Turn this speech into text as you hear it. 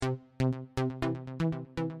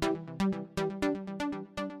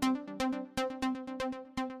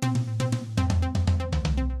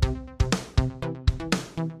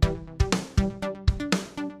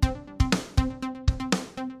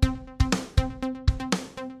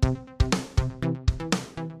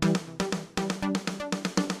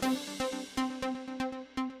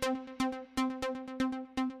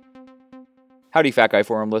Howdy, Fat Guy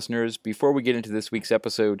Forum listeners. Before we get into this week's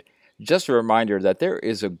episode, just a reminder that there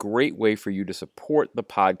is a great way for you to support the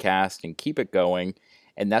podcast and keep it going,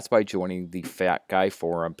 and that's by joining the Fat Guy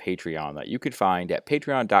Forum Patreon that you could find at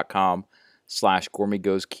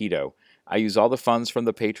patreon.com/gourmetgoesketo. I use all the funds from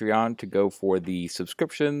the Patreon to go for the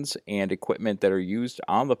subscriptions and equipment that are used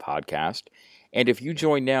on the podcast, and if you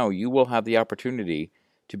join now, you will have the opportunity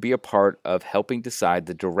to be a part of helping decide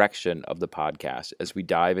the direction of the podcast as we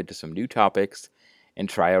dive into some new topics and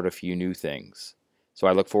try out a few new things. So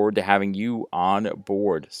I look forward to having you on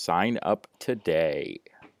board. Sign up today.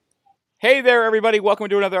 Hey there, everybody. Welcome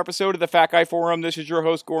to another episode of the Fat Guy Forum. This is your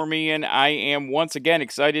host, Gourmet, and I am once again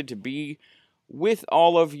excited to be with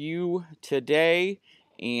all of you today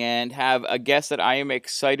and have a guest that I am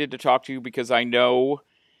excited to talk to because I know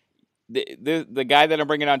the guy that I'm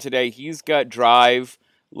bringing on today, he's got drive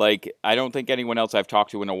like I don't think anyone else I've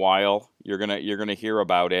talked to in a while. You're gonna hear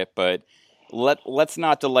about it, but let's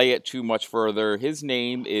not delay it too much further. His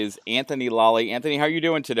name is Anthony Lolli. Anthony, how are you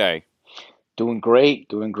doing today? Doing great,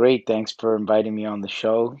 doing great. Thanks for inviting me on the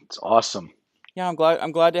show. It's awesome. Yeah, I'm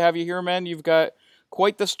glad to have you here, man. You've got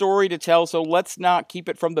quite the story to tell, so let's not keep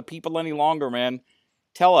it from the people any longer, man.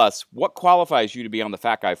 Tell us, what qualifies you to be on the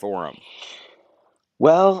Fat Guy Forum?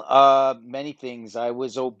 Well, many things. I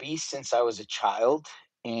was obese since I was a child,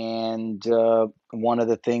 and one of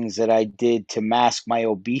the things that I did to mask my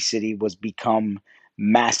obesity was become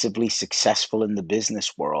massively successful in the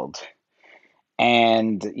business world.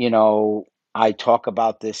 And, I talk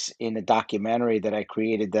about this in a documentary that I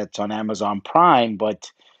created that's on Amazon Prime,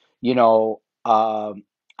 but, you know, um,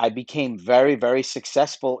 I became very, very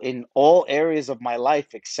successful in all areas of my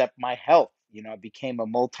life except my health. I became a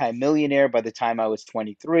multimillionaire by the time I was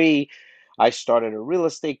 23. I started a real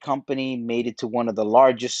estate company, made it to one of the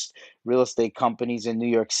largest real estate companies in New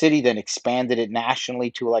York City, then expanded it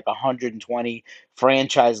nationally to like 120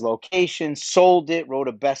 franchise locations, sold it, wrote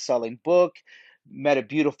a best-selling book, met a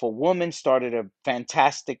beautiful woman, started a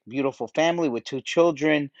fantastic, beautiful family with two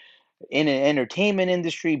children in an entertainment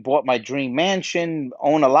industry, bought my dream mansion,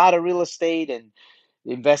 own a lot of real estate, and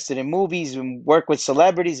invested in movies and worked with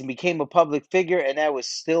celebrities and became a public figure. And I was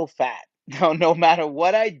still fat. No matter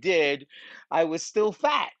what I did, I was still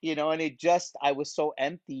fat, and I was so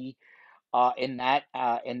empty in that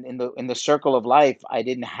in the circle of life. I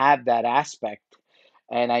didn't have that aspect,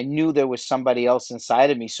 and I knew there was somebody else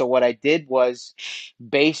inside of me. So what I did was,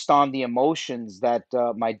 based on the emotions that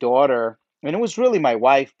my daughter, and it was really my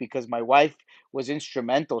wife, because my wife was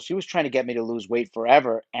instrumental. She was trying to get me to lose weight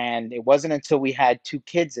forever, and it wasn't until we had two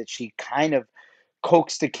kids that she kind of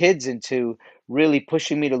coaxed the kids into really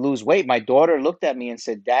pushing me to lose weight. My daughter looked at me and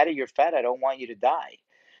said, "Daddy, you're fat. I don't want you to die."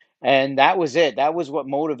 And that was it. That was what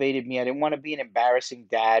motivated me. I didn't want to be an embarrassing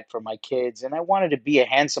dad for my kids, and I wanted to be a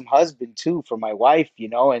handsome husband too for my wife,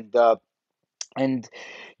 and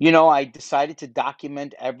I decided to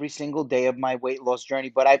document every single day of my weight loss journey.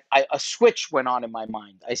 But a switch went on in my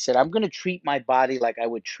mind. I said, I'm going to treat my body like I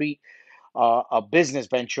would treat a business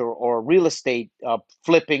venture or a real estate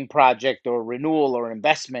flipping project or renewal or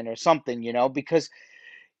investment or something, because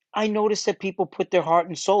I noticed that people put their heart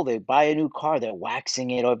and soul. They buy a new car, they're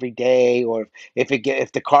waxing it every day, or if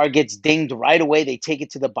the car gets dinged right away, they take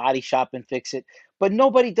it to the body shop and fix it. But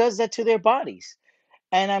nobody does that to their bodies.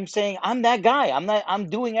 And I'm saying I'm that guy. I'm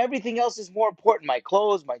doing everything else is more important. My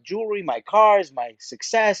clothes, my jewelry, my cars, my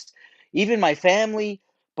success, even my family.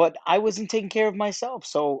 But I wasn't taking care of myself.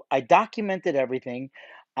 So I documented everything.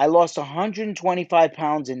 I lost 125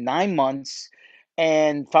 pounds in 9 months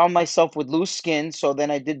and found myself with loose skin. So then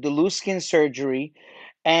I did the loose skin surgery.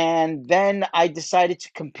 And then I decided to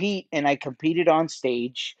compete, and I competed on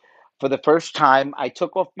stage for the first time. I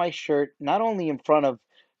took off my shirt, not only in front of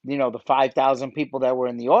the 5,000 people that were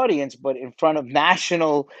in the audience, but in front of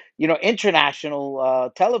national, international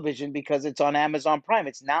television, because it's on Amazon Prime.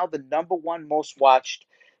 It's now the number one most watched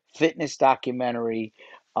fitness documentary,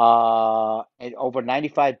 and over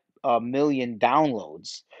 95 million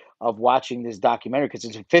downloads of watching this documentary, because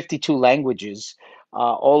it's in 52 languages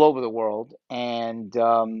all over the world. And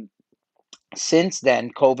since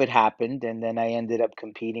then, COVID happened, and then I ended up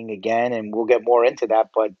competing again, and we'll get more into that.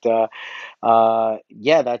 But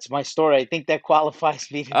yeah, that's my story. I think that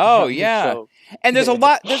qualifies me to be Oh on the yeah, show. and there's a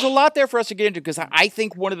lot there for us to get into because I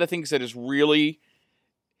think one of the things that is really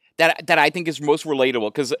that I think is most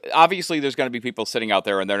relatable because obviously there's going to be people sitting out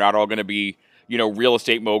there and they're not all going to be real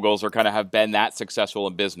estate moguls or kind of have been that successful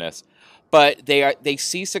in business, but they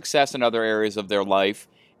see success in other areas of their life,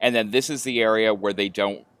 and then this is the area where they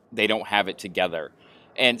don't have it together.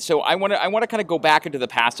 And so I want to kind of go back into the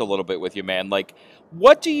past a little bit with you, man. Like,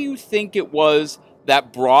 what do you think it was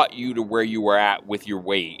that brought you to where you were at with your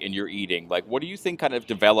weight and your eating? Like, what do you think kind of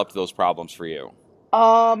developed those problems for you?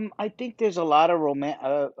 I think there's a lot of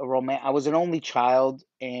I was an only child,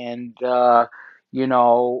 and I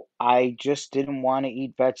just didn't want to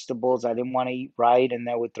eat vegetables. I didn't want to eat right, and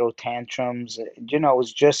I would throw tantrums. It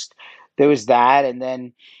was just there was that, and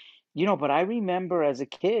then but I remember as a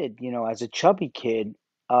kid, as a chubby kid,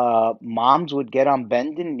 moms would get on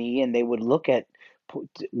bended knee and they would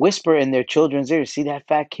whisper in their children's ears, "See that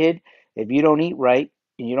fat kid? If you don't eat right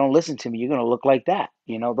and you don't listen to me, you're gonna look like that."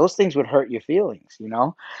 Those things would hurt your feelings.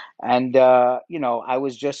 And I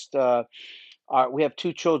was just we have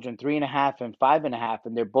two children, 3.5 and 5.5,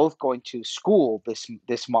 and they're both going to school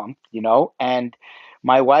this month. And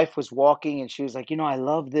my wife was walking, and she was like, "I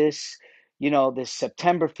love this, this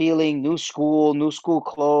September feeling, new school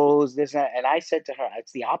clothes, this and that." And I said to her,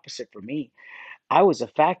 "It's the opposite for me. I was a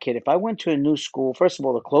fat kid. If I went to a new school, first of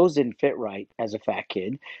all, the clothes didn't fit right as a fat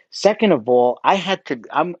kid. Second of all, I had to,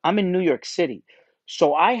 I'm in New York City.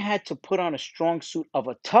 So I had to put on a strong suit of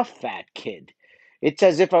a tough fat kid. It's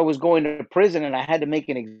as if I was going to prison and I had to make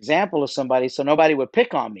an example of somebody so nobody would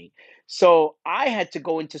pick on me. So I had to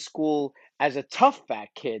go into school as a tough fat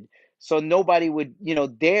kid so nobody would,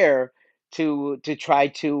 dare to try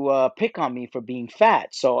to pick on me for being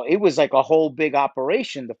fat. So it was like a whole big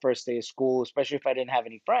operation the first day of school, especially if I didn't have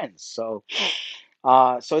any friends. So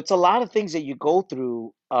it's a lot of things that you go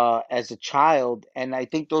through as a child, and I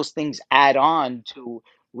think those things add on to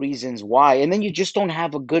reasons why. And then you just don't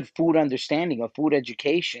have a good food understanding, a food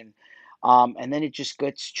education. And then it just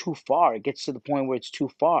gets too far. It gets to the point where it's too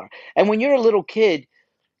far. And when you're a little kid,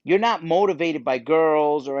 you're not motivated by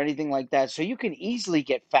girls or anything like that, so you can easily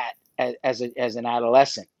get fat as an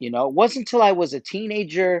adolescent. It wasn't until I was a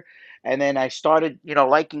teenager, and then I started,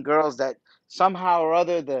 liking girls, that somehow or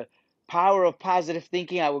other, the power of positive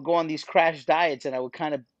thinking, I would go on these crash diets and I would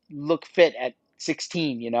kind of look fit at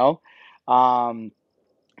 16. Um,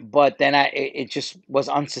 but then it just was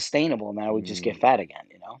unsustainable, and then I would just get Mm. fat again.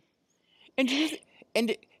 And do you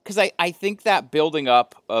and because I think that building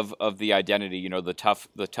up of the identity, the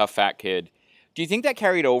tough fat kid, do you think that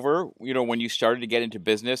carried over, when you started to get into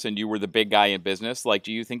business and you were the big guy in business? Like,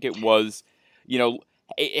 do you think it was, you know,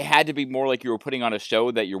 it had to be more like you were putting on a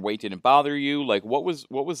show that your weight didn't bother you? Like, what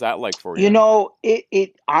was that like for you?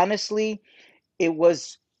 It honestly, it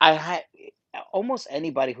was I had almost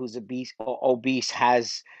anybody who's obese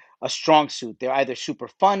has a strong suit. They're either super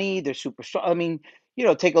funny, they're super strong. I mean,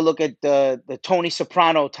 take a look at the Tony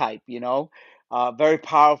Soprano type. Very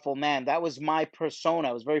powerful man. That was my persona.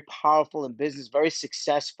 I was very powerful in business, very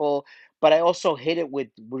successful, but I also hit it with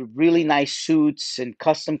really nice suits and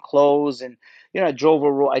custom clothes, and I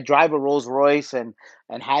drive a Rolls Royce, and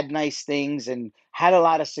had nice things and had a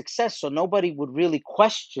lot of success. So nobody would really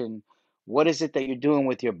question, what is it that you're doing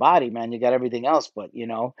with your body, man? You got everything else, but you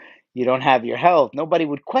don't have your health. Nobody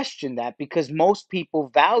would question that because most people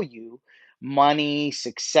value money,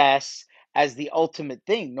 success as the ultimate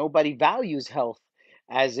thing. Nobody values health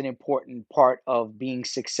as an important part of being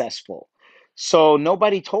successful. So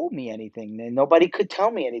nobody told me anything, and nobody could tell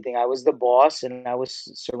me anything. I was the boss, and I was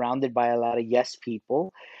surrounded by a lot of yes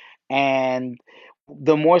people. And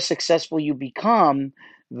the more successful you become,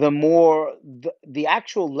 the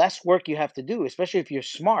actual less work you have to do, especially if you're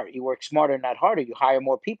smart. You work smarter, not harder. You hire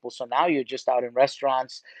more people. So now you're just out in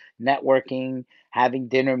restaurants, networking, having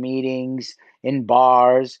dinner meetings, in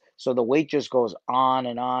bars. So the weight just goes on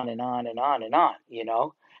and on and on and on and on.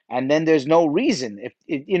 And then there's no reason. If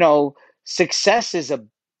success is a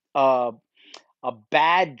a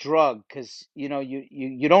bad drug, because you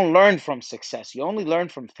don't learn from success, you only learn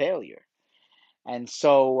from failure. And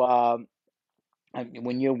so I mean,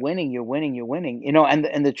 when you're winning, you're winning, you're winning.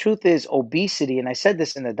 And the truth is, obesity, and I said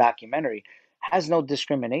this in the documentary, has no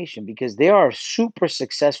discrimination, because there are super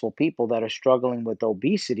successful people that are struggling with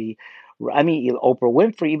obesity. I mean, Oprah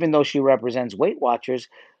Winfrey, even though she represents Weight Watchers,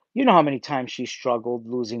 you know how many times she struggled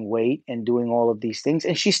losing weight and doing all of these things,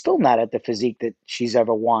 and she's still not at the physique that she's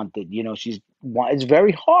ever wanted. It's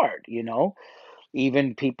very hard.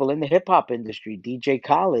 Even people in the hip hop industry, DJ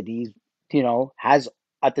Khaled, has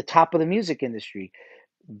at the top of the music industry,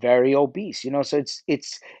 very obese. So it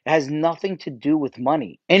has nothing to do with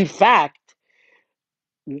money. In fact,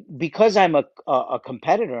 because I'm a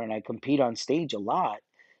competitor and I compete on stage a lot,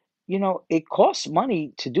 it costs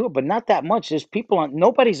money to do it, but not that much. There's people on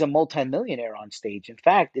Nobody's a multimillionaire on stage. In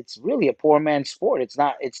fact, it's really a poor man's sport. It's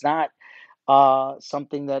not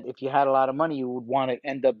something that if you had a lot of money you would want to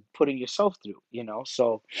end up putting yourself through.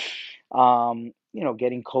 So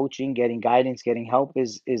getting coaching, getting guidance, getting help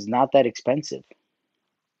is not that expensive.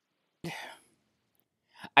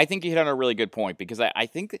 I think you hit on a really good point because I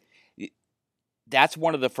think that's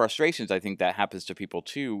one of the frustrations I think that happens to people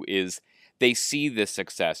too is they see this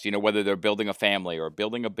success, whether they're building a family or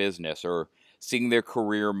building a business or seeing their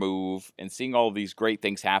career move and seeing all of these great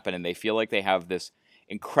things happen and they feel like they have this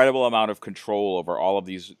incredible amount of control over all of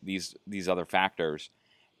these other factors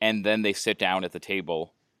and then they sit down at the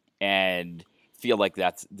table and feel like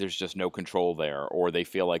there's just no control there or they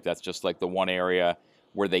feel like that's just like the one area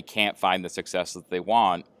where they can't find the success that they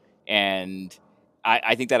want and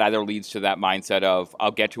I think that either leads to that mindset of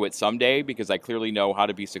I'll get to it someday because I clearly know how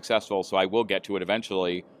to be successful, so I will get to it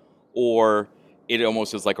eventually, or it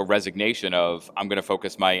almost is like a resignation of I'm going to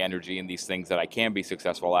focus my energy in these things that I can be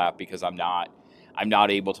successful at because I'm not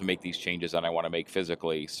able to make these changes that I want to make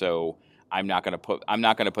physically, so I'm not going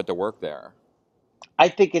to put the work there. I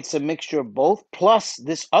think it's a mixture of both. Plus,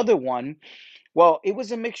 this other one, well, it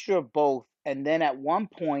was a mixture of both. And then at one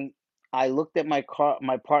point, I looked at my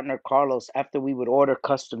partner Carlos after we would order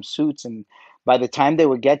custom suits, and by the time they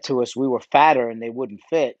would get to us, we were fatter and they wouldn't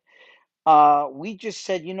fit. We just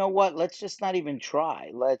said, you know what? Let's just not even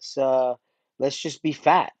try. Let's just be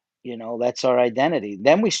fat. That's our identity.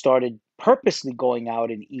 Then we started purposely going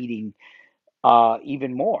out and eating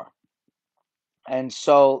even more. And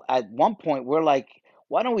so at one point, we're like,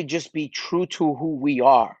 why don't we just be true to who we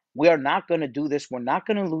are? We are not going to do this. We're not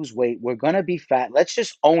going to lose weight. We're going to be fat. Let's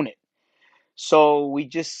just own it. So we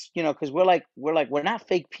just, because we're not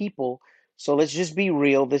fake people. So let's just be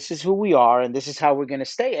real. This is who we are, and this is how we're going to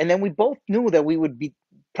stay. And then we both knew that we would be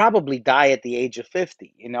probably die at the age of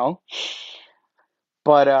 50.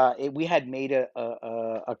 But we had made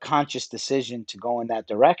a conscious decision to go in that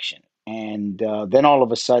direction, and then all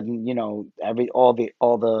of a sudden, all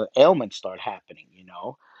the ailments start happening.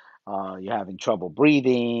 You're having trouble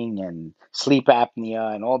breathing and sleep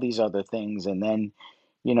apnea and all these other things, and then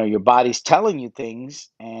your body's telling you things,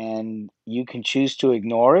 and you can choose to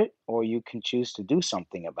ignore it or you can choose to do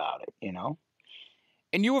something about it.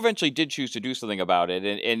 And you eventually did choose to do something about it,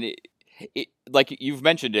 and like you've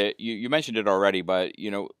mentioned it, you mentioned it already, but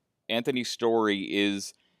Anthony's story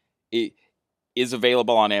it is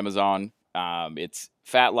available on Amazon. It's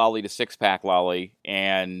Fat Lolly to Six Pack Lolly,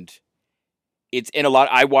 and it's in a lot.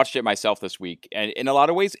 I watched it myself this week, and in a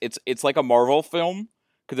lot of ways, it's like a Marvel film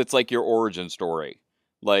because it's like your origin story,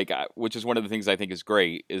 like which is one of the things I think is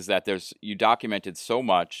great is that you documented so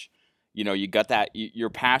much. You got that your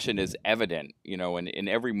passion is evident, in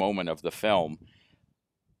every moment of the film.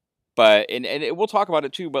 But we'll talk about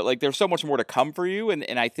it too. But like, there's so much more to come for you,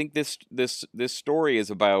 and I think this story is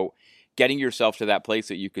about getting yourself to that place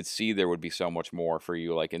that you could see there would be so much more for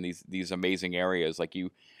you, like in these amazing areas. Like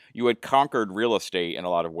you had conquered real estate in a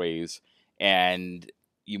lot of ways, and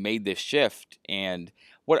you made this shift. And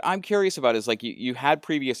what I'm curious about is like you had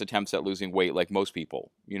previous attempts at losing weight, like most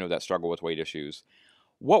people, that struggle with weight issues.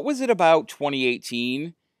 What was it about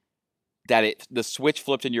 2018 that the switch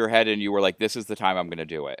flipped in your head and you were like, this is the time I'm going to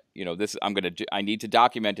do it. I need to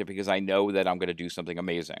document it because I know that I'm going to do something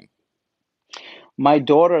amazing. My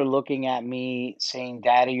daughter looking at me saying,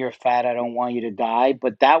 "Daddy, you're fat. I don't want you to die."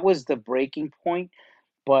 But that was the breaking point.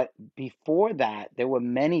 But before that, there were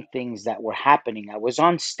many things that were happening. I was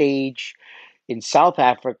on stage in South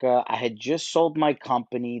Africa. I had just sold my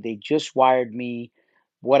company. They just wired me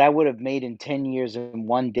what I would have made in 10 years in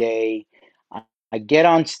one day. I, I get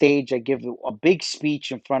on stage, I give a big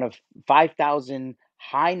speech in front of 5,000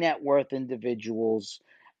 high net worth individuals.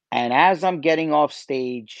 And as I'm getting off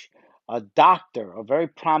stage, a doctor, a very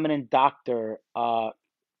prominent doctor,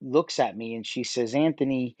 looks at me and she says,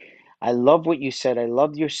 "Anthony, I love what you said. I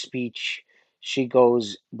loved your speech." She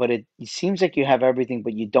goes, "But it seems like you have everything,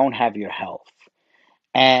 but you don't have your health."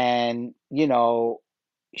 And,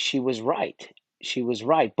 she was right. She was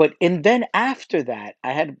right. But and then after that,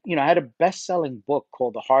 I had a best-selling book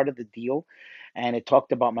called The Heart of the Deal, and it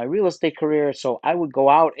talked about my real estate career. So I would go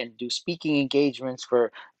out and do speaking engagements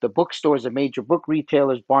for the bookstores, the major book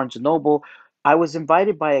retailers, Barnes and Noble. I was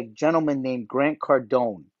invited by a gentleman named Grant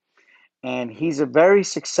Cardone, and he's a very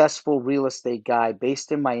successful real estate guy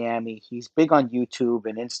based in Miami. He's big on YouTube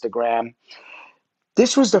and Instagram.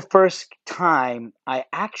 This was the first time I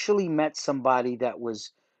actually met somebody that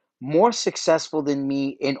was more successful than me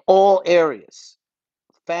in all areas.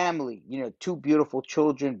 Family, two beautiful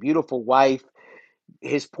children, beautiful wife.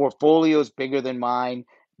 His portfolio is bigger than mine.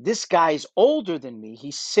 This guy's older than me.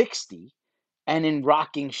 He's 60 and in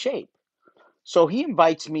rocking shape. So he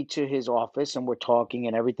invites me to his office and we're talking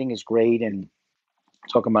and everything is great and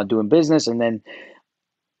talking about doing business. And then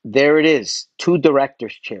there it is, two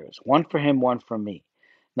directors' chairs, one for him, one for me.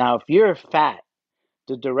 Now, if you're fat,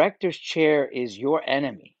 the director's chair is your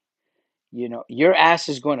enemy. your ass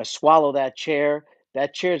is going to swallow that chair.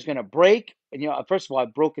 That chair is going to break. And first of all,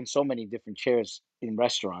 I've broken so many different chairs in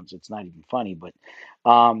restaurants. It's not even funny. But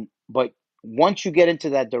once you get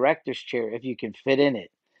into that director's chair, if you can fit in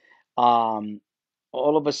it, um,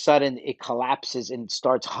 all of a sudden it collapses and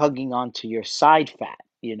starts hugging onto your side fat,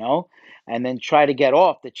 and then try to get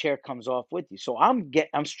off. The chair comes off with you. So I'm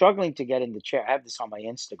struggling to get in the chair. I have this on my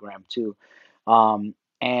Instagram too.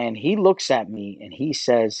 And he looks at me and he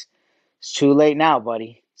says, "It's too late now,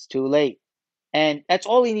 buddy. It's too late." And that's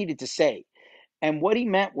all he needed to say. And what he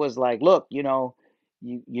meant was like, look, you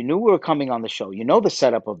knew we were coming on the show. You know the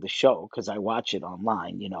setup of the show because I watch it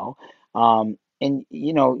online. And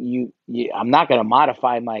I'm not going to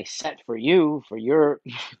modify my set for you for your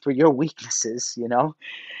for your weaknesses.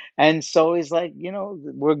 And so he's like,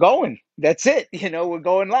 we're going. That's it. We're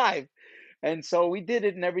going live. And so we did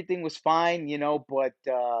it, and everything was fine. But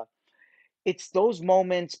it's those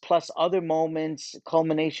moments plus other moments,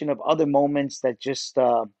 culmination of other moments that just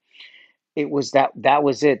it was that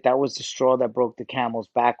was it. That was the straw that broke the camel's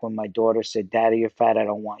back when my daughter said, "Daddy, you're fat. I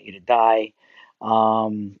don't want you to die."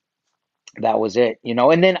 Um, that was it.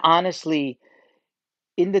 And then honestly,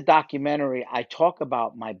 in the documentary, I talk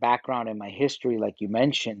about my background and my history, like you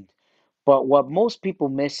mentioned. But what most people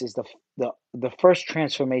miss is the first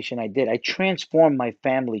transformation I did. I transformed my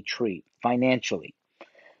family tree financially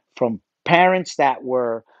from parents that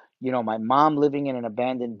were, my mom living in an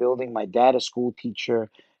abandoned building, my dad a school teacher,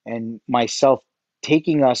 and myself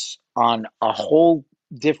taking us on a whole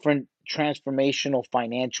different transformational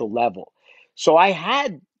financial level. So I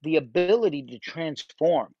had the ability to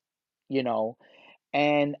transform, you know,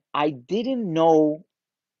 and I didn't know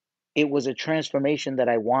it was a transformation that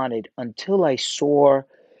I wanted until I saw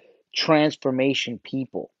transformation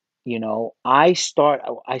people. I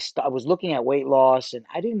was looking at weight loss, and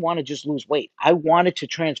I didn't want to just lose weight. I wanted to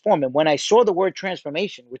transform. And when I saw the word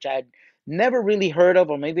transformation, which I had never really heard of,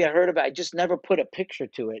 or maybe I heard of it, I just never put a picture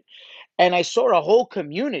to it. And I saw a whole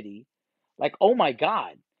community, like, oh my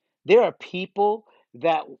God, there are people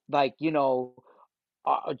that, like,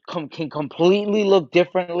 can completely look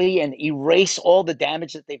differently and erase all the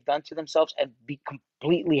damage that they've done to themselves and be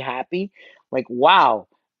completely happy. Like, wow,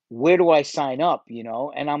 where do I sign up?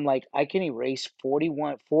 And I'm like, I can erase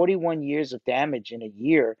 41 years of damage in a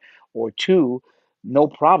year or two, no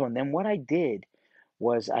problem. Then what I did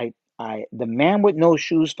was the man with no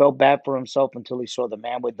shoes felt bad for himself until he saw the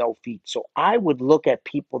man with no feet. So I would look at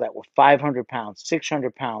people that were 500 pounds,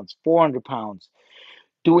 600 pounds, 400 pounds,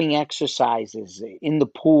 doing exercises in the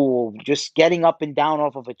pool, just getting up and down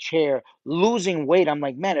off of a chair, losing weight. I'm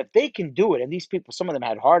like, man, if they can do it, and these people, some of them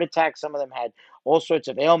had heart attacks, some of them had all sorts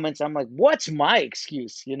of ailments. I'm like, what's my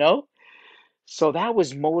excuse? So that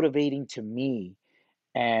was motivating to me.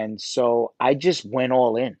 And so I just went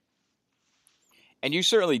all in. And you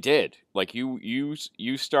certainly did. Like you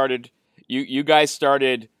started you guys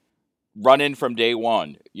started running from day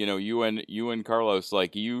one. You and Carlos,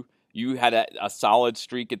 like you had a solid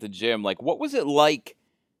streak at the gym. Like what was it like?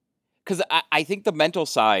 Because I think the mental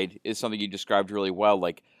side is something you described really well.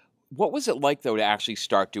 Like, what was it like though to actually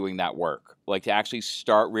start doing that work? Like to actually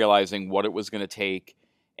start realizing what it was going to take,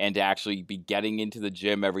 and to actually be getting into the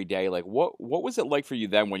gym every day. Like, what was it like for you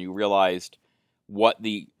then when you realized what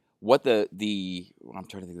the I'm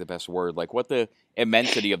trying to think of the best word, like what the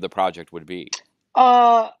immensity of the project would be?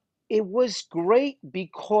 Uh, it was great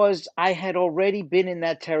because I had already been in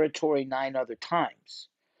that territory 9 other times.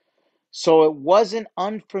 So it wasn't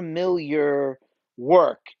unfamiliar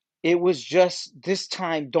work. It was just this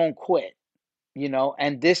time, don't quit,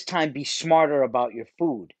 and this time be smarter about your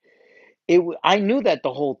food. I knew that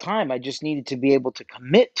the whole time. I just needed to be able to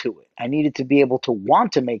commit to it. I needed to be able to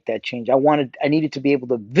want to make that change. I needed to be able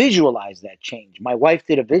to visualize that change. My wife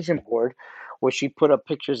did a vision board where she put up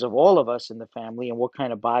pictures of all of us in the family and what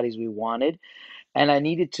kind of bodies we wanted, and I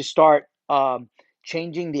needed to start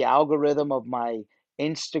changing the algorithm of my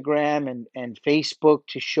Instagram and Facebook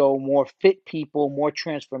to show more fit people, more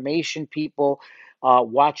transformation people,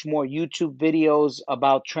 watch more YouTube videos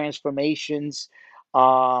about transformations.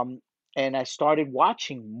 Um, and I started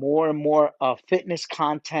watching more and more fitness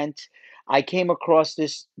content. I came across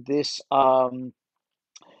this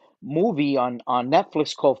movie on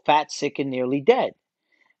Netflix called Fat, Sick, and Nearly Dead.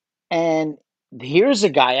 And here's a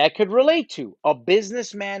guy I could relate to, a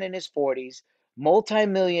businessman in his 40s,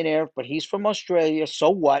 multimillionaire, but he's from Australia. So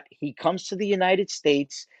what? He comes to the United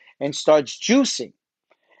States and starts juicing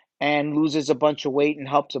and loses a bunch of weight and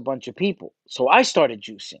helps a bunch of people. So I started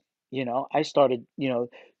juicing. I started,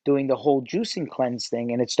 doing the whole juicing cleanse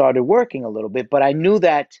thing, and it started working a little bit. But I knew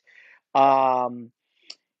that um,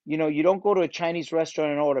 you don't go to a Chinese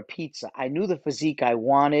restaurant and order pizza. I knew the physique I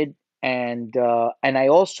wanted, and I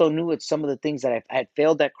also knew that some of the things that I had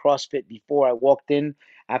failed at CrossFit before. I walked in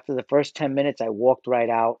after the first 10 minutes. I walked right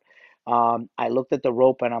out. I looked at the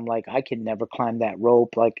rope and I'm like, I could never climb that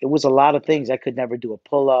rope. Like it was a lot of things. I could never do a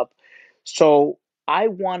pull up. So I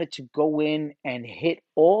wanted to go in and hit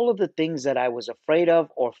all of the things that I was afraid of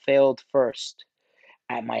or failed first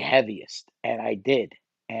at my heaviest, and I did.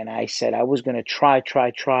 And I said I was going to try,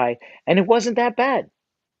 try, try, and it wasn't that bad.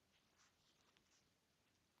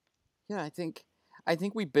 Yeah, I think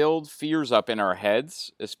we build fears up in our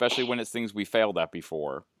heads, especially when it's things we failed at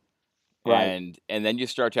before. Right. And then you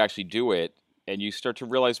start to actually do it and you start to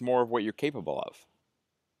realize more of what you're capable of.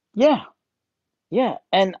 Yeah. Yeah.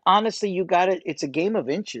 And honestly, you got it. It's a game of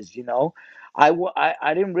inches. I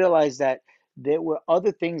didn't realize that there were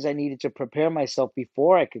other things I needed to prepare myself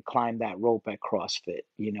before I could climb that rope at CrossFit.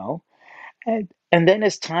 And then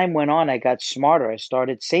as time went on, I got smarter. I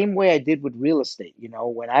started same way I did with real estate.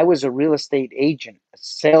 When I was a real estate agent, a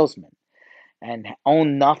salesman, and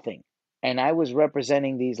owned nothing. And I was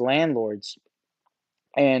representing these landlords,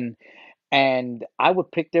 and I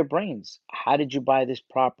would pick their brains. How did you buy this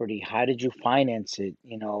property? How did you finance it?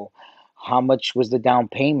 How much was the down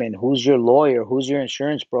payment? Who's your lawyer? Who's your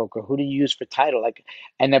insurance broker? Who do you use for title? Like,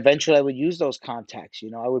 and eventually I would use those contacts.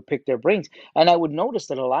 I would pick their brains, and I would notice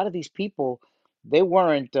that a lot of these people, they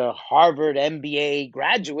weren't Harvard MBA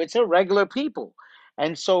graduates. They're regular people.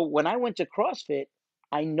 And so when I went to CrossFit,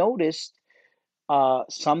 I noticed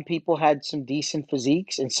some people had some decent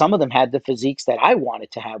physiques, and some of them had the physiques that I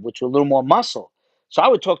wanted to have, which were a little more muscle. So I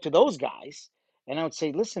would talk to those guys, and I would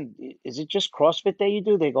say, "Listen, is it just CrossFit that you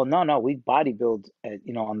do?" They go, "No, no, we bodybuild,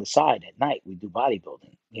 on the side at night. We do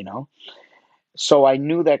bodybuilding." So I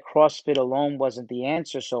knew that CrossFit alone wasn't the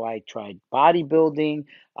answer. So I tried bodybuilding,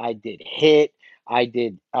 I did HIIT, I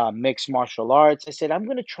did mixed martial arts. I said, I'm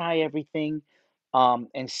going to try everything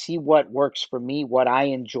and see what works for me, what I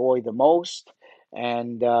enjoy the most.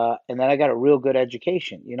 And then I got a real good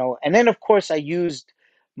education. And then, of course, I used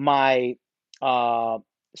my uh,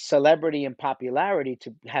 celebrity and popularity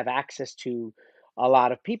to have access to a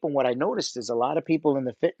lot of people. And what I noticed is a lot of people in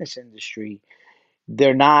the fitness industry,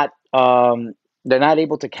 they're not um, they're not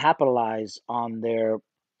able to capitalize on their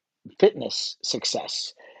fitness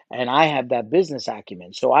success. And I have that business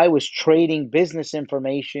acumen. So I was trading business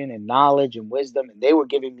information and knowledge and wisdom, and they were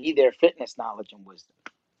giving me their fitness knowledge and wisdom.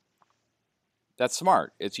 That's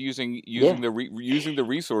smart. It's using Yeah. using the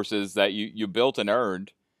resources that you built and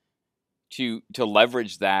earned to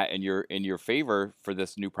leverage that in your favor for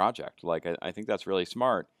this new project. Like I think that's really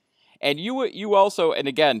smart. And you also, and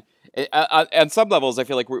again, on some levels, I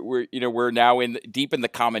feel like we're now in deep in the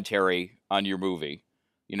commentary on your movie.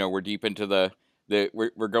 We're deep into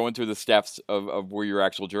we're going through the steps of where your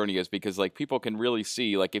actual journey is, because like people can really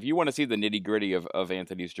see, like, if you want to see the nitty gritty of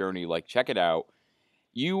Anthony's journey, like, check it out.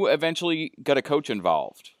 You eventually got a coach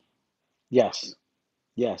involved. Yes.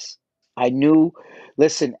 Yes. I knew,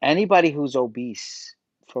 listen, anybody who's obese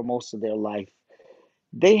for most of their life,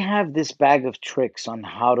 they have this bag of tricks on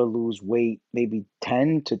how to lose weight, maybe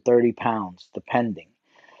 10 to 30 pounds, depending.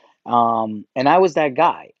 And I was that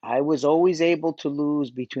guy. I was always able to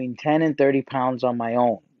lose between 10 and 30 pounds on my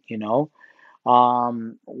own, you know,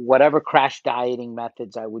 whatever crash dieting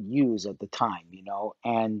methods I would use at the time.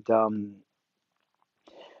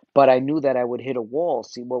 But I knew that I would hit a wall.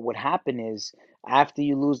 See, what would happen is after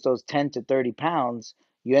you lose those 10 to 30 pounds,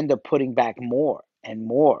 you end up putting back more and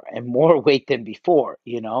more and more weight than before.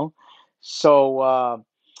 So,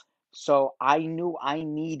 so I knew I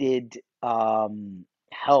needed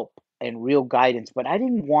help and real guidance, but I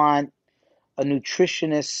didn't want a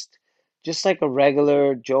nutritionist, just like a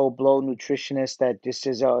regular Joe Blow nutritionist that just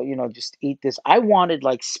says, "Oh, just eat this." I wanted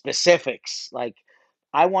like specifics. Like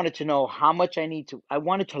I wanted to know how much I need to. I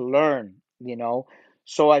wanted to learn.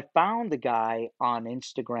 So I found the guy on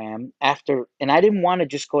Instagram after, and I didn't want to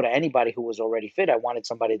just go to anybody who was already fit. I wanted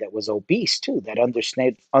somebody that was obese too, that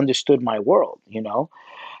understood my world.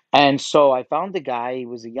 And so I found the guy. He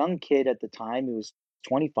was a young kid at the time. He was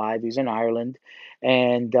 25. He was in Ireland.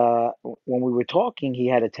 And when we were talking, he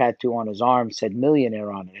had a tattoo on his arm, said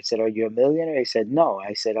millionaire on it. I said, "Are you a millionaire?" He said, "No."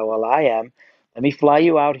 I said, "Oh, well, I am. Let me fly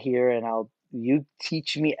you out here and you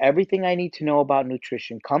teach me everything I need to know about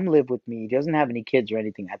nutrition. Come live with me." He doesn't have any kids or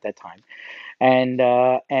anything at that time. I'm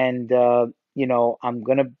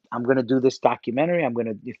gonna do this documentary. I'm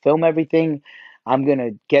gonna film everything. I'm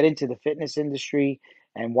gonna get into the fitness industry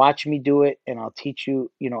and watch me do it, and I'll teach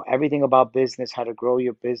you everything about business, how to grow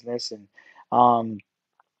your business. And um,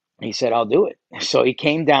 he said, "I'll do it." So he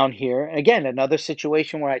came down here. Again, another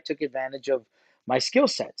situation where I took advantage of my skill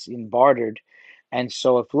sets and bartered. And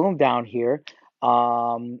so I flew him down here.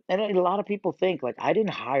 And a lot of people think like I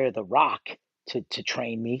didn't hire The Rock to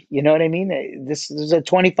train me. You know what I mean? This is a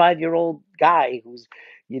 25-year-old guy who's,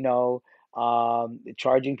 you know,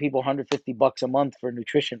 charging people 150 bucks a month for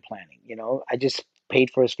nutrition planning. I just paid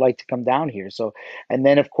for his flight to come down here. So, and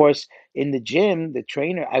then of course in the gym, the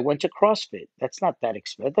trainer, I went to CrossFit. That's not that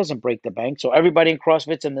expensive. It doesn't break the bank. So everybody in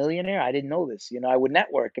CrossFit's a millionaire. I didn't know this. I would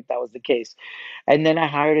network if that was the case. And then I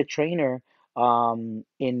hired a trainer in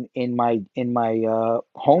my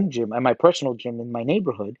home gym and my personal gym in my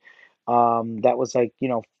neighborhood. That was like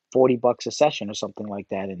 40 bucks a session or something like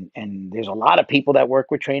that. And there's a lot of people that work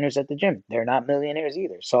with trainers at the gym. They're not millionaires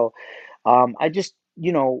either. So I just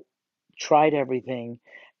tried everything,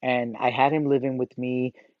 and I had him living with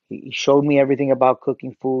me. He showed me everything about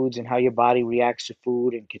cooking foods and how your body reacts to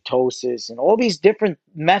food and ketosis and all these different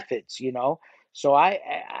methods. So I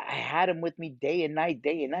had him with me day and night,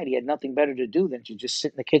 day and night. He had nothing better to do than to just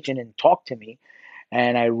sit in the kitchen and talk to me.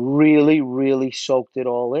 And I really, really soaked it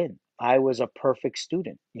all in. I was a perfect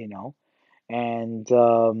student. And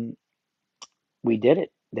we did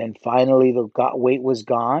it. Then finally the weight was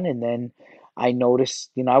gone, and then I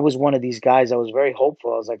noticed, I was one of these guys. I was very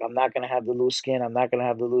hopeful. I was like, I'm not gonna have the loose skin. I'm not gonna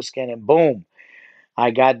have the loose skin, and boom,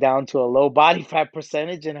 I got down to a low body fat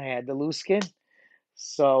percentage, and I had the loose skin.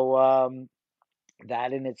 So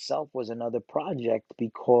that in itself was another project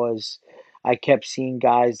because I kept seeing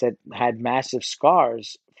guys that had massive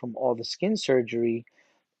scars from all the skin surgery,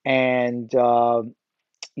 and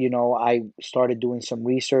I started doing some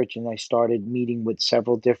research and I started meeting with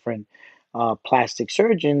several different plastic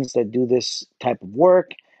surgeons that do this type of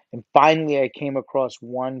work. And finally, I came across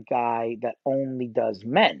one guy that only does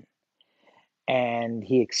men. And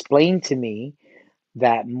he explained to me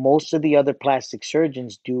that most of the other plastic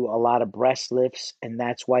surgeons do a lot of breast lifts, and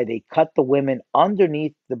that's why they cut the women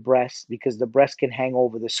underneath the breast because the breast can hang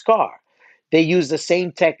over the scar. They use the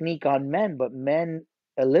same technique on men, but men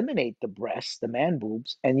eliminate the breasts, the man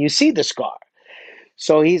boobs, and you see the scar.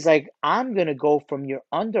 So he's like, I'm going to go from your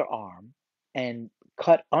underarm and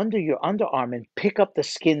cut under your underarm and pick up the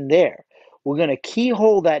skin there. We're going to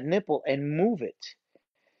keyhole that nipple and move it.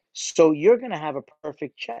 So you're going to have a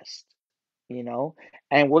perfect chest, you know,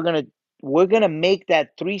 and we're gonna make that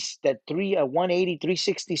 180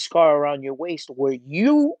 360 scar around your waist where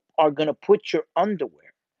you are gonna put your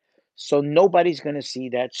underwear, so nobody's gonna see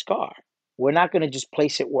that scar. We're not gonna just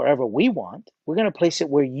place it wherever we want. We're gonna place it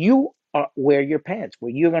where you wear your pants,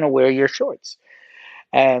 where you're gonna wear your shorts.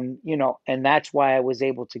 And that's why I was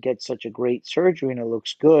able to get such a great surgery and it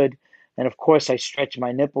looks good. And of course, I stretched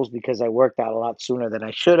my nipples because I worked out a lot sooner than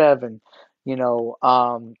I should have.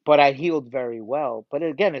 But I healed very well. But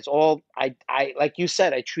again, it's all like you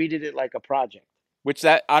said, I treated it like a project. Which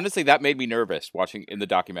that honestly that made me nervous watching in the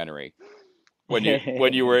documentary when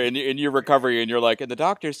you were in your recovery and you're like, and the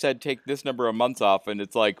doctor said take this number of months off, and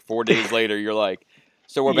it's like 4 days later you're like,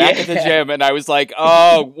 so we're back at the Yeah. gym, and I was like,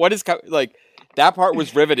 oh, what is like that part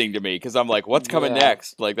was riveting to me because I'm like, what's coming Yeah.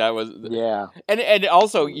 next? Like that was, Yeah. and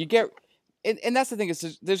also you get, and that's the thing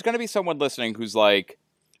is there's going to be someone listening who's like,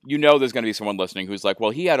 there's going to be someone listening who's like, well,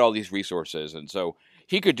 he had all these resources, and so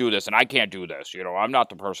he could do this, and I can't do this. I'm not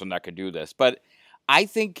the person that could do this, but I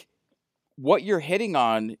think what you're hitting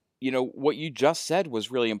on, what you just said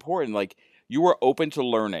was really important. Like you were open to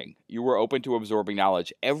learning, you were open to absorbing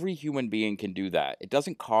knowledge. Every human being can do that. It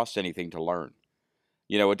doesn't cost anything to learn.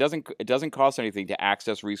 It doesn't cost anything to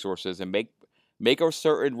access resources and make a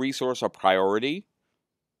certain resource a priority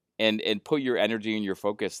and put your energy and your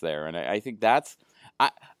focus there. And I think that's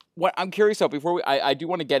I what I'm curious of before I do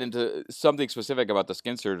want to get into something specific about the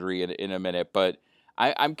skin surgery in a minute, but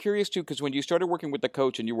I'm curious too because when you started working with the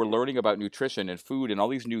coach and you were learning about nutrition and food and all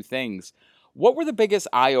these new things, what were the biggest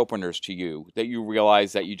eye openers to you that you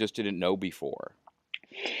realized that you just didn't know before?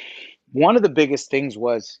 One of the biggest things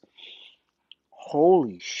was,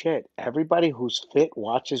 holy shit, everybody who's fit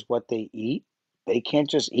watches what they eat. They can't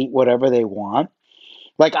just eat whatever they want.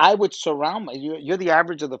 Like I would you're the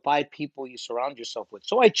average of the five people you surround yourself with.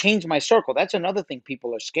 So I changed my circle. That's another thing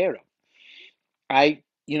people are scared of. I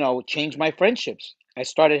changed my friendships. I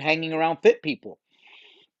started hanging around fit people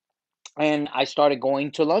and I started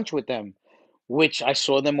going to lunch with them, which I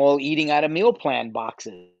saw them all eating out of meal plan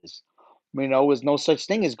boxes. Was no such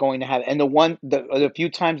thing as going to have, and the few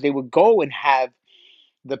times they would go and have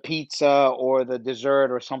the pizza or the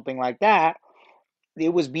dessert or something like that,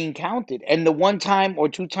 it was being counted. And the one time or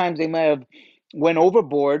two times they may have went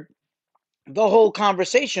overboard, the whole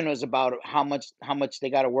conversation was about how much they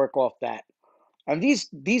got to work off that. And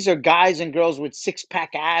these are guys and girls with six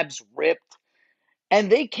pack abs, ripped, and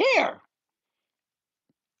they care.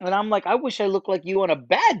 And I'm like, I wish I looked like you on a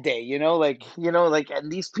bad day, like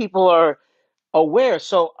and these people are aware.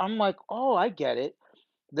 So I'm like, oh, I get it.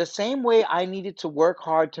 The same way I needed to work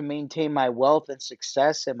hard to maintain my wealth and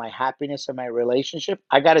success and my happiness and my relationship,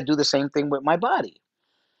 I got to do the same thing with my body.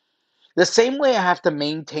 The same way I have to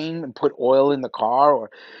maintain and put oil in the car,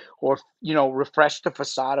 or refresh the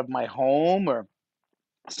facade of my home, or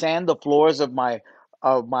sand the floors of my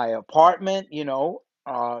apartment,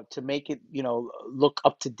 to make it, look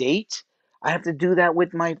up to date. I have to do that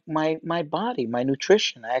with my body, my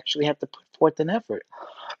nutrition. I actually have to put forth an effort.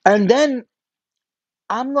 And then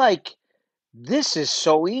I'm like, this is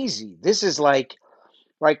so easy. This is like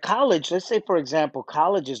college. Let's say, for example,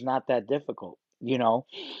 college is not that difficult.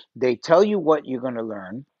 They tell you what you're going to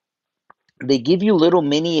learn. They give you little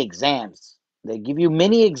mini exams. They give you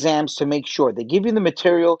mini exams to make sure. They give you the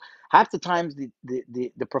material. Half the times,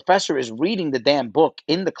 the professor is reading the damn book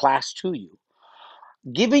in the class to you,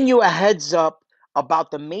 giving you a heads up about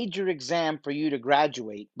the major exam for you to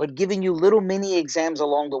graduate, but giving you little mini exams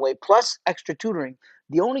along the way, plus extra tutoring.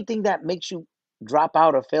 The only thing that makes you drop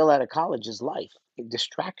out or fail out of college is life,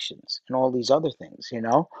 distractions, and all these other things.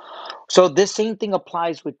 So this same thing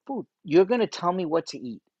applies with food. You're going to tell me what to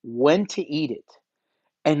eat, when to eat it,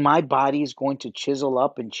 and my body is going to chisel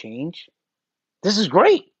up and change. This is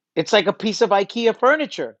great. It's like a piece of IKEA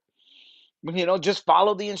furniture. Just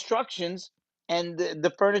follow the instructions and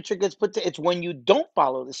the furniture gets put to. It's when you don't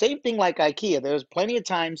follow the same thing like IKEA. There's plenty of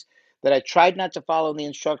times that I tried not to follow the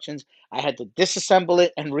instructions. I had to disassemble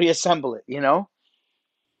it and reassemble it.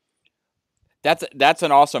 That's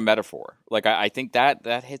an awesome metaphor. Like I think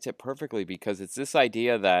that hits it perfectly because it's this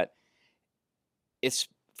idea that it's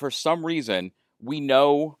for some reason we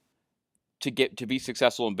know to be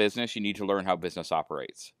successful in business, you need to learn how business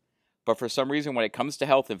operates. But for some reason, when it comes to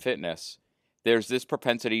health and fitness, there's this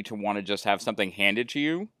propensity to want to just have something handed to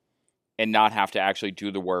you and not have to actually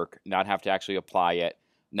do the work, not have to actually apply it,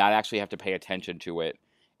 not actually have to pay attention to it.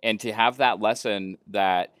 And to have that lesson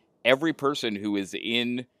that every person who is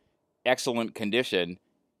in excellent condition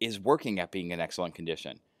is working at being in excellent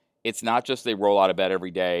condition. It's not just they roll out of bed every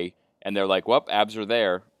day and they're like, well, abs are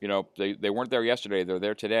there. They weren't there yesterday. They're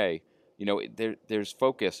there today. There's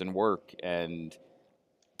focus and work. And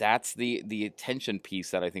that's the attention piece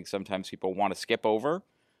that I think sometimes people want to skip over.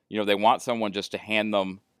 They want someone just to hand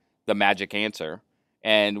them the magic answer.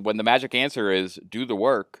 And when the magic answer is do the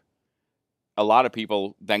work, a lot of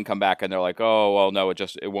people then come back and they're like, "Oh, well, no,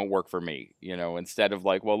 it won't work for me." Instead of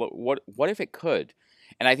like, "Well, what if it could?"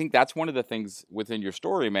 And I think that's one of the things within your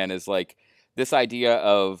story, man, is like this idea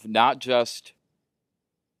of not just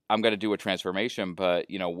I'm going to do a transformation, but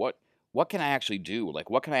what can I actually do? Like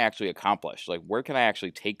what can I actually accomplish? Like where can I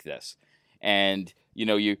actually take this? And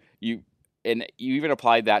you even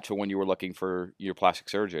applied that to when you were looking for your plastic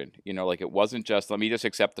surgeon. Like it wasn't just let me just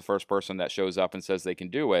accept the first person that shows up and says they can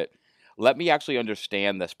do it. Let me actually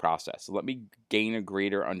understand this process. Let me gain a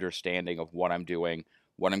greater understanding of what I'm doing,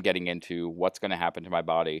 what I'm getting into, what's going to happen to my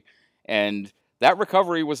body. And that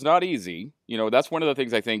recovery was not easy. That's one of the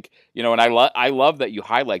things I think, and I love that you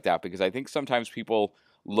highlight that because I think sometimes people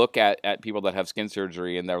look at people that have skin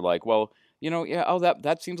surgery and they're like, well, yeah, oh,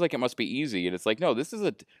 that seems like it must be easy. And it's like, no, this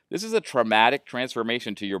is a traumatic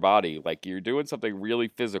transformation to your body. Like you're doing something really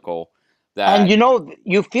physical And that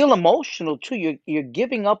you feel emotional too. You're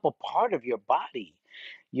giving up a part of your body.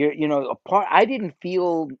 A part. I didn't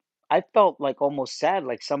feel. I felt like almost sad,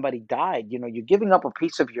 like somebody died. You're giving up a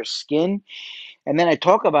piece of your skin. And then I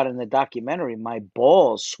talk about it in the documentary. My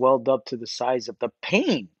balls swelled up to the size of the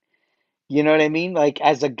pain. You know what I mean? Like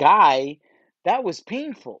as a guy, that was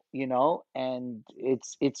painful. And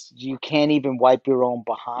it's you can't even wipe your own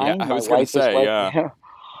yeah, behind. I My was gonna wife is say, wiping. yeah.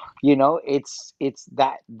 It's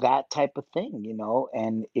that type of thing.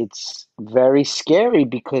 And it's very scary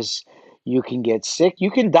because you can get sick,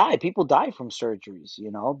 you can die. People die from surgeries.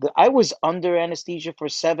 I was under anesthesia for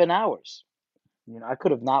 7 hours. I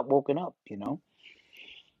could have not woken up.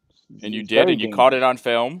 it's, And you it's did, very and you caught it dangerous. on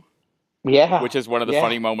film, Yeah, which is one of the yeah.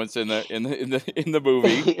 funny moments in the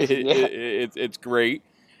movie. Yeah, It's great.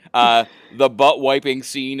 The butt wiping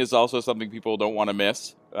scene is also something people don't want to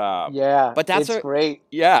miss. yeah, But that's it's a great.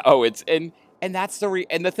 yeah. Oh, and that's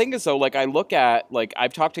and the thing is though, like I look at like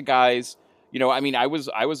I've talked to guys. I mean, I was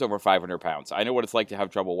over 500 pounds. I know what it's like to have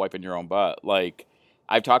trouble wiping your own butt. Like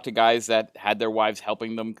I've talked to guys that had their wives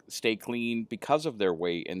helping them stay clean because of their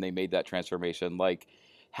weight, and they made that transformation. Like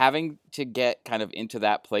having to get kind of into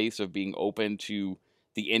that place of being open to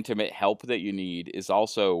the intimate help that you need is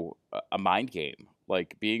also a mind game.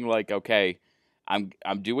 Like being like, okay, I'm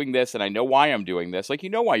doing this and I know why I'm doing this. Like you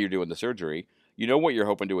know why you're doing the surgery. You know what you're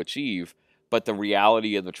hoping to achieve, but the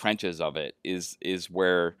reality of the trenches of it is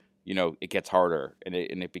where, it gets harder and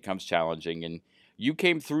it becomes challenging. And you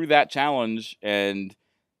came through that challenge, and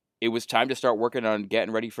it was time to start working on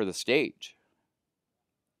getting ready for the stage.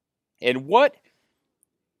 And what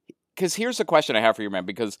because here's the question I have for you, man,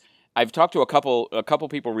 because I've talked to a couple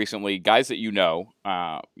people recently, guys that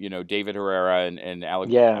David Herrera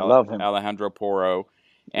and Yeah, love him. Alejandro Porro,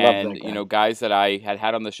 Love and that guy. guys that I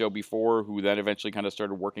had on the show before, who then eventually kind of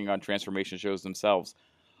started working on transformation shows themselves.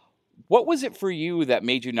 What was it for you that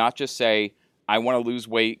made you not just say, I want to lose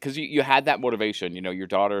weight? Because you had that motivation, your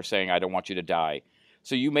daughter saying, I don't want you to die.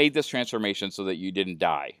 So you made this transformation so that you didn't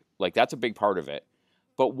die. Like, that's a big part of it.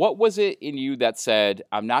 But what was it in you that said,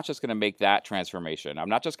 I'm not just going to make that transformation? I'm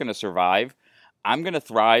not just going to survive. I'm going to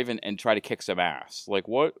thrive and try to kick some ass. Like,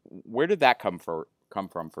 where did that come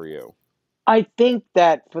from for you? I think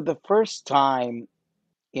that for the first time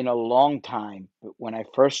in a long time, when I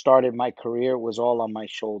first started my career, it was all on my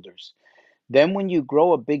shoulders. Then when you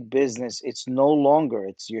grow a big business, it's no longer,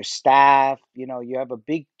 it's your staff, you have a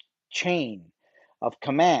big chain of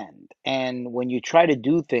command. And when you try to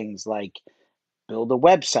do things like build a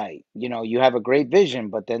website, you have a great vision,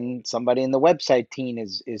 but then somebody in the website team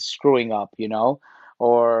is screwing up,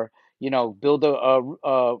 or build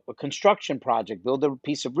a construction project, build a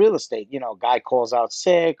piece of real estate, guy calls out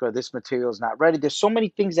sick, or this material is not ready. There's so many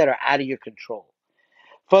things that are out of your control.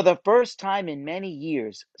 For the first time in many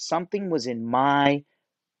years, something was in my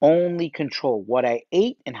only control. What I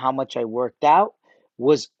ate and how much I worked out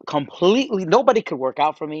was completely, nobody could work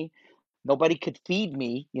out for me. Nobody could feed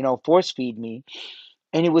me, force feed me.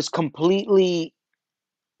 And it was completely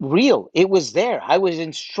real. It was there. I was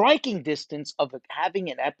in striking distance of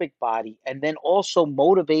having an epic body and then also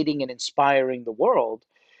motivating and inspiring the world.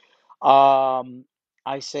 um,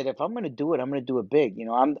 I said, if I'm gonna do it, I'm gonna do it big.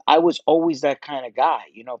 I was always that kind of guy.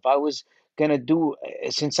 If I was gonna do,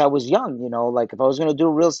 since I was young, like if I was gonna do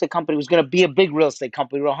a real estate company, it was gonna be a big real estate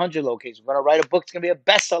company with 100 locations. We're gonna write a book. It's gonna be a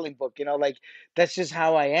best-selling book. Like that's just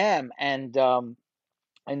how I am. And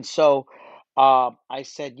I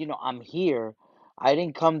said, I'm here. I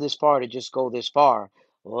didn't come this far to just go this far.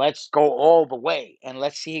 Let's go all the way and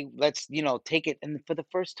let's see. Let's take it. And for the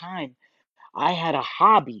first time, I had a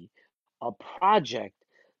hobby, a project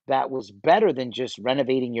that was better than just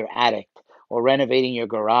renovating your attic or renovating your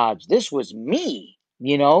garage. This was me.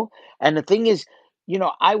 And the thing is,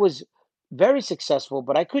 I was very successful,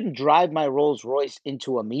 but I couldn't drive my Rolls Royce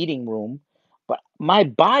into a meeting room. But my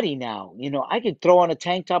body now, I could throw on a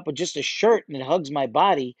tank top or just a shirt and it hugs my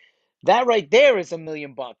body. That right there is $1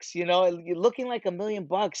 million. You're looking like $1 million.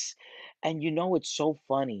 And it's so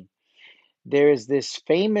funny, there is this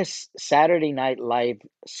famous Saturday Night Live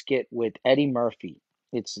skit with Eddie Murphy.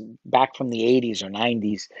 It's back from the 80s or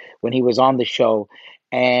 90s when he was on the show,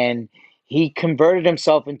 and he converted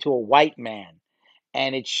himself into a white man.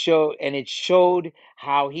 And it showed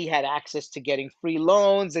how he had access to getting free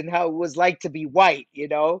loans and how it was like to be white.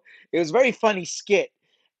 It was a very funny skit.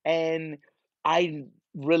 And I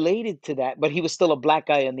related to that, but he was still a black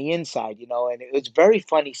guy on the inside, and it was very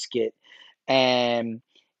funny skit. And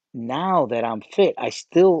now that I'm fit, I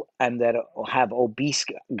still am that have obese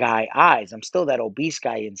guy eyes. I'm still that obese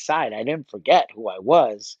guy inside. I didn't forget who I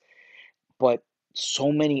was, but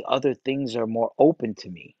so many other things are more open to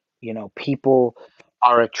me. People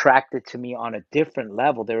are attracted to me on a different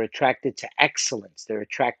level. They're attracted to excellence. They're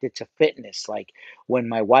attracted to fitness. Like when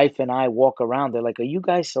my wife and I walk around, they're like, "Are you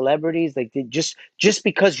guys celebrities?" Like just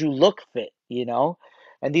because you look fit.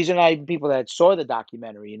 And these are not even people that saw the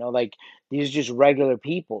documentary. Like these are just regular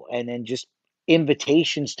people, and then just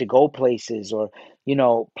invitations to go places or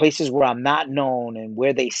places where I'm not known and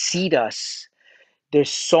where they seat us.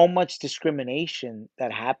 There's so much discrimination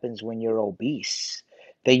that happens when you're obese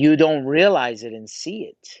that you don't realize it and see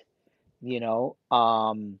it, you know.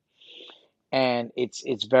 And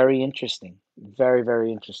it's very interesting, very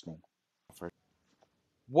very interesting.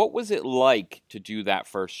 What was it like to do that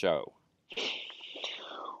first show?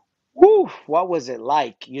 Whew, what was it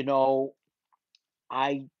like?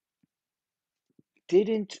 I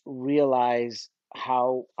didn't realize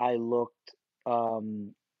how I looked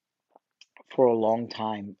um, for a long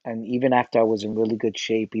time, and even after I was in really good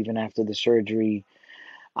shape, even after the surgery.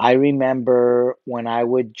 I remember when I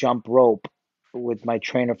would jump rope with my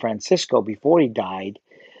trainer Francisco before he died.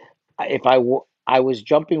 If I was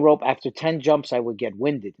jumping rope after 10 jumps, I would get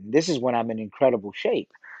winded. And this is when I'm in incredible shape.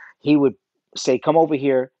 He would say, "Come over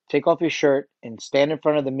here, take off your shirt, and stand in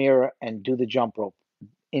front of the mirror and do the jump rope."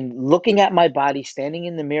 In looking at my body standing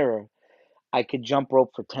in the mirror, I could jump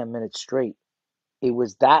rope for 10 minutes straight. It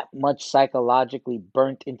was that much psychologically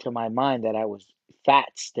burnt into my mind that I was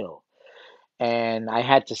fat still. and I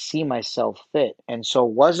had to see myself fit. And so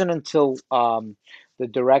it wasn't until the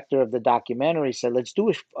director of the documentary said, "Let's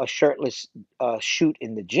do a shirtless shoot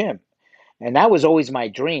in the gym." And that was always my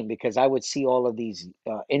dream because I would see all of these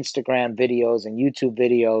Instagram videos and YouTube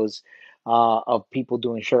videos of people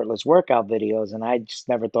doing shirtless workout videos, and I just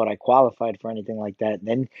never thought I qualified for anything like that. And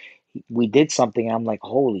then we did something, I'm like,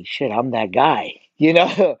 holy shit, I'm that guy, you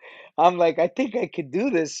know? I'm like, I think I could do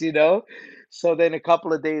this, you know? So then a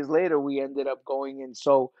couple of days later, we ended up going in.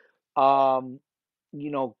 So, um,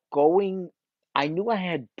 going, I knew I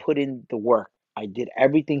had put in the work. I did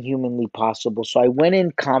everything humanly possible. So I went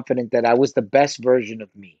in confident that I was the best version of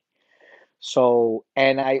me. So,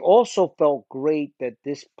 and I also felt great that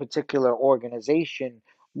this particular organization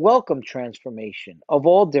welcomed transformation of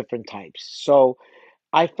all different types. So,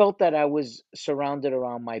 I felt that I was surrounded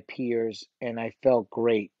around my peers and I felt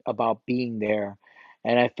great about being there.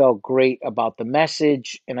 And I felt great about the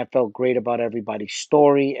message and I felt great about everybody's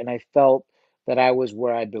story and I felt that I was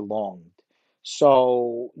where I belonged.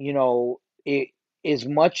 So, it as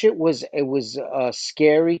much it was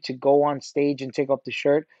scary to go on stage and take off the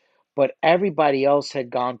shirt, but everybody else had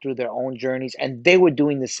gone through their own journeys and they were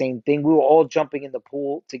doing the same thing. We were all jumping in the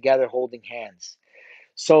pool together holding hands.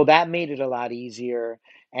 So that made it a lot easier,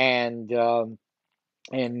 and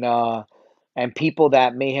and uh, and people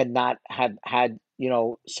that may had not had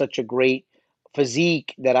such a great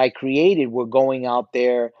physique that I created were going out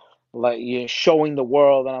there like showing the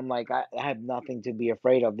world, and I'm like, I have nothing to be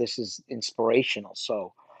afraid of. This is inspirational.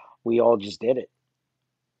 So we all just did it.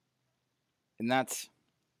 And that's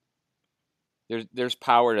there's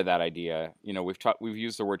power to that idea. We've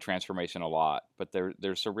used the word transformation a lot, but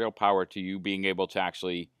there's a real power to you being able to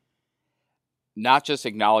actually not just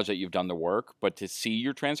acknowledge that you've done the work, but to see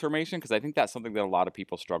your transformation. Because I think that's something that a lot of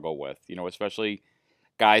people struggle with. Especially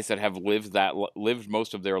guys that have lived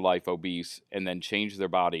most of their life obese and then changed their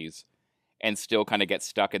bodies and still kind of get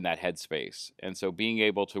stuck in that headspace. And so being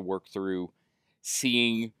able to work through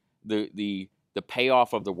seeing the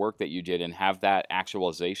payoff of the work that you did and have that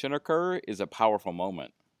actualization occur is a powerful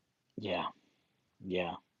moment. Yeah,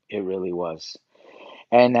 yeah, it really was.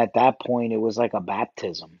 And at that point, it was like a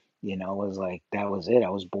baptism. It was like that was it. I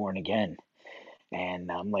was born again.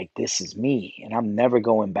 And I'm like, this is me, and I'm never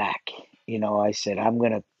going back. I said, I'm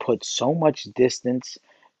going to put so much distance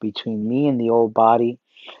between me and the old body.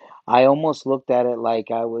 I almost looked at it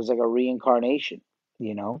like I was like a reincarnation,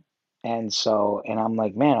 you know? And I'm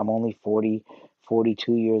like, man, I'm only 40,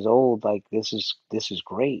 42 years old. Like, this is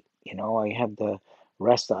great. I have the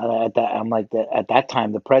rest at that, I'm like, at that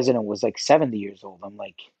time, the president was like 70 years old. I'm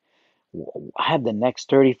like, I have the next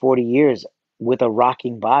 30, 40 years with a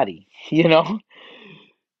rocking body,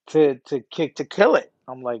 to kill it.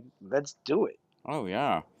 I'm like, let's do it. Oh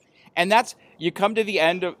yeah. And that's you come to the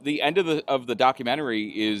end of the documentary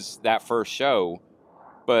is that first show,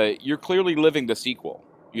 but you're clearly living the sequel.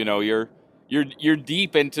 You're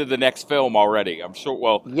deep into the next film already. I'm sure.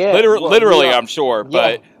 Well, Yeah, well, we literally, are. I'm sure,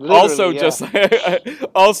 Yeah, but literally, also yeah. just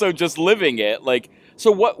also just living it. Like,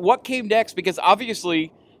 so what came next? Because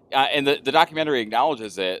obviously, and the documentary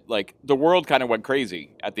acknowledges it. Like, the world kind of went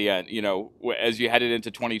crazy at the end. As you headed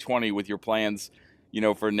into 2020 with your plans,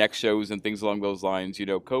 for next shows and things along those lines.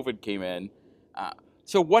 COVID came in. Uh,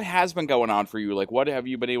 so what has been going on for you? Like, what have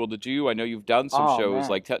you been able to do? I know you've done some Oh shows. man,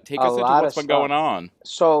 Like, take a us into lot what's of been going stuff. on.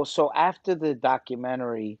 So after the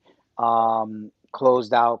documentary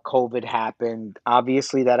closed out, COVID happened.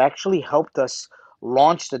 Obviously, that actually helped us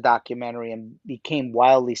launch the documentary and became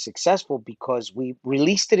wildly successful because we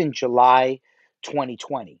released it in July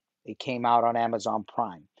 2020. It came out on Amazon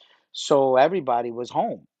Prime. So everybody was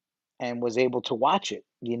home and was able to watch it,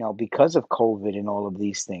 because of COVID and all of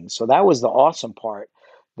these things. So that was the awesome part,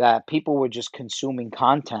 that people were just consuming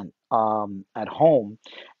content at home,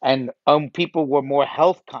 and people were more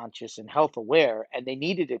health conscious and health aware, and they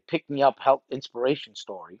needed a pick me up health inspiration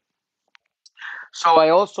story. So I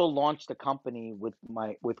also launched a company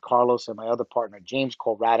with Carlos and my other partner James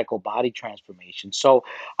called Radical Body Transformation. So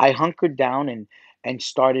I hunkered down and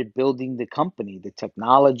started building the company, the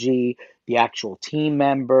technology, the actual team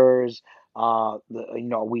members. We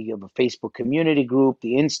have a Facebook community group,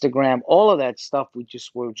 the Instagram, all of that stuff.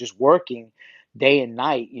 We're just working day and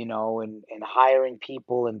night, and hiring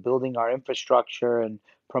people and building our infrastructure and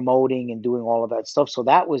promoting and doing all of that stuff. So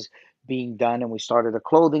that was being done, and we started a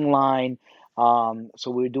clothing line,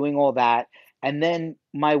 so we were doing all that. And then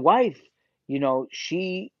my wife,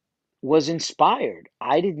 she was inspired.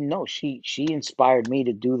 I didn't know. She inspired me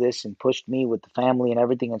to do this and pushed me with the family and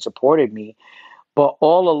everything and supported me. But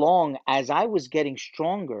all along, as I was getting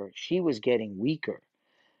stronger, she was getting weaker.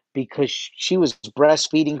 because she was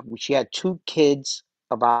breastfeeding. She had two kids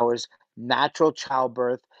of ours, natural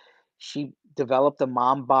childbirth. She developed a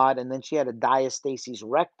mom bod, and then she had a diastasis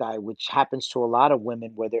recti, which happens to a lot of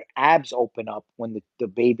women where their abs open up when the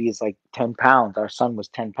baby is like 10 pounds. Our son was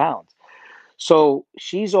 10 pounds. So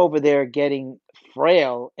she's over there getting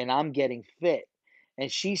frail, and I'm getting fit.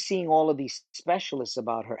 And she's seeing all of these specialists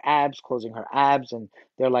about her abs, closing her abs, and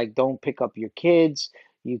they're like, don't pick up your kids.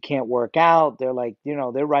 You can't work out. They're like,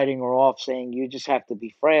 they're writing her off saying you just have to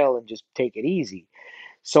be frail and just take it easy.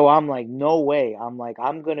 So I'm like, no way. I'm like,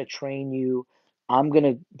 I'm gonna train you. I'm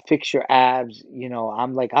gonna fix your abs.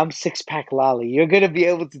 I'm like, I'm six pack Lolly. You're gonna be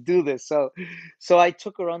able to do this. So I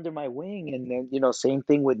took her under my wing, and then same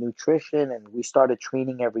thing with nutrition, and we started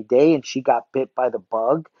training every day. And she got bit by the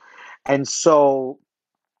bug, and so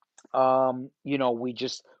we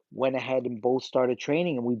just went ahead and both started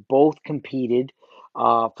training, and we both competed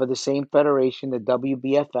for the same federation, the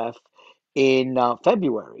WBFF, in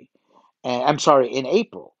February. And I'm sorry, in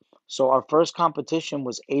April. So our first competition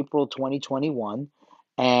was April 2021,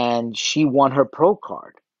 and she won her pro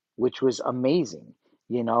card, which was amazing,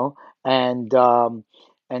 you know. And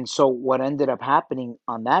and so what ended up happening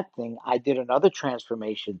on that thing, I did another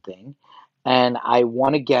transformation thing, and I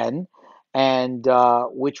won again, and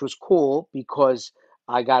which was cool because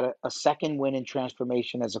I got a second win in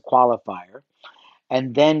transformation as a qualifier.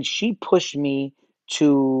 And then she pushed me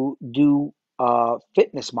to do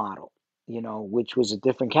fitness model, which was a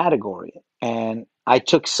different category. And I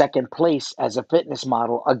took second place as a fitness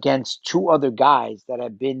model against two other guys that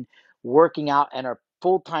have been working out and are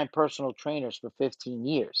full-time personal trainers for 15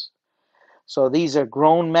 years. So these are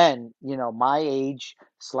grown men, my age,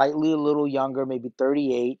 slightly a little younger, maybe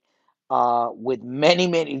 38, with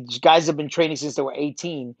many guys have been training since they were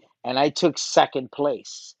 18, and I took second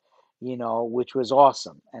place, which was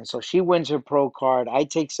awesome. And so she wins her pro card. I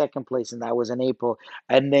take second place, and that was in April.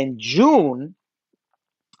 And then June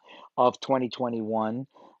of 2021,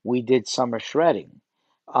 we did summer shredding,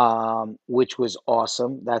 which was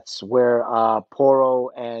awesome. That's where Poro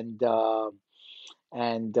and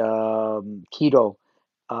Keto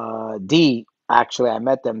D. Actually, I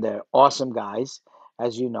met them. They're awesome guys,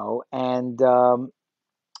 as you know. And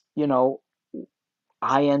you know,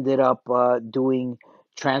 I ended up doing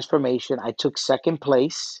transformation. I took second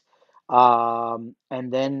place, and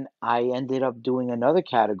then I ended up doing another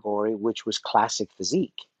category, which was classic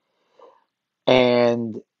physique,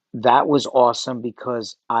 and that was awesome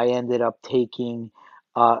because I ended up taking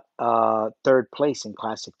third place in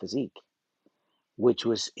classic physique, which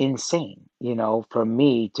was insane, for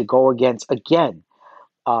me to go against, again,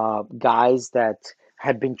 guys that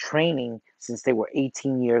had been training since they were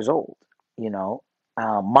 18 years old, you know,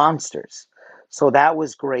 monsters. So that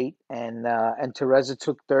was great. And Teresa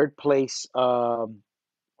took third place in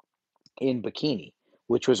bikini,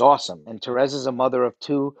 which was awesome. And Teresa's a mother of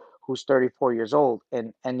two who's 34 years old.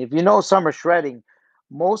 And if you know summer shredding,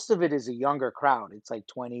 most of it is a younger crowd. It's like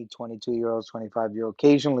 20, 22 year olds, 25-year-old.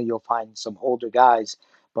 Occasionally you'll find some older guys,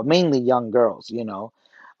 but mainly young girls,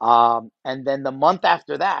 and then the month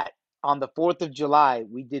after that, on the 4th of July,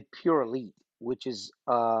 we did Pure Elite, which is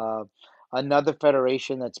another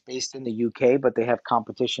federation that's based in the UK, but they have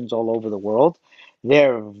competitions all over the world.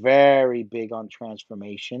 They're very big on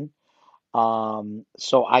transformation.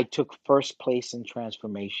 So I took first place in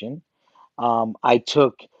transformation. I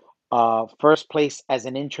took first place as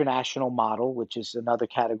an international model, which is another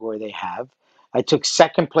category they have. I took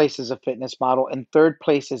second place as a fitness model and third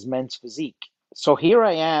place as men's physique. So here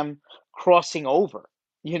I am crossing over,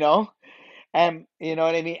 you know, and you know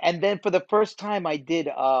what I mean. And then for the first time, I did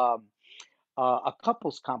a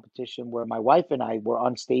couples competition where my wife and I were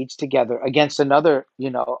on stage together against another,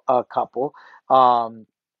 couple. Um,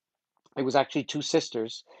 it was actually two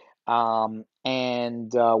sisters, and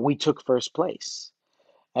we took first place.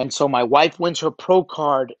 And so my wife wins her pro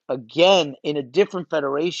card again in a different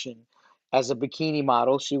federation as a bikini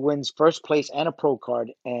model. She wins first place and a pro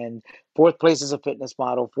card, and fourth place as a fitness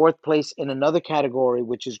model, fourth place in another category,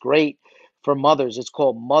 which is great for mothers. It's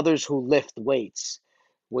called Mothers Who Lift Weights,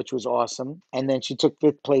 which was awesome. And then she took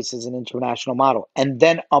fifth place as an international model. And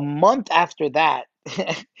then a month after that,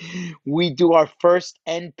 we do our first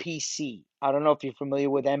NPC. I don't know if you're familiar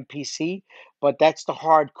with NPC, but that's the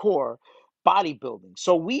hardcore bodybuilding.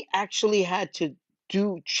 So we actually had to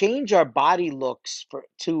do change our body looks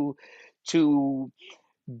to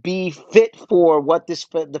be fit for what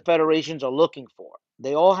the federations are looking for.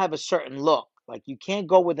 They all have a certain look. Like you can't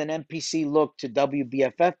go with an NPC look to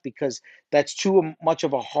WBFF because that's too much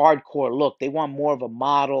of a hardcore look. They want more of a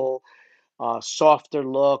model, softer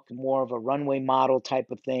look, more of a runway model type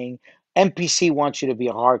of thing. NPC wants you to be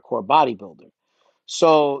a hardcore bodybuilder.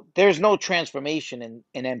 So there's no transformation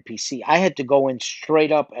in NPC. I had to go in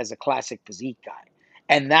straight up as a classic physique guy.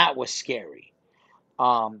 And that was scary.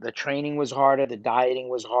 The training was harder, the dieting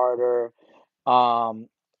was harder. Um,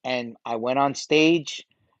 and I went on stage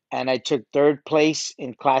and I took third place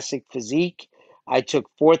in classic physique. I took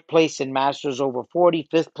fourth place in masters over 40,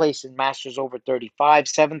 fifth place in masters over 35,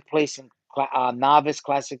 seventh place in novice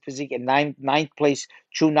classic physique, and ninth place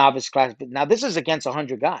true novice classic. Now, this is against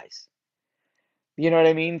 100 guys. You know what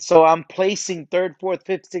I mean? So I'm placing third, fourth,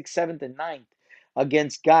 fifth, sixth, seventh, and ninth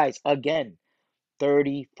against guys, again,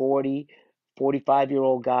 30, 40,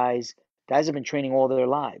 45-year-old guys. Guys have been training all their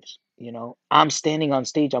lives. I'm standing on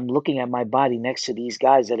stage. I'm looking at my body next to these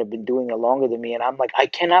guys that have been doing it longer than me. And I'm like, I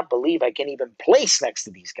cannot believe I can even place next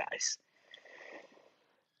to these guys.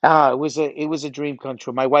 It was a dream come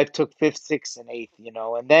true. My wife took fifth, sixth, and eighth,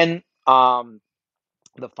 and then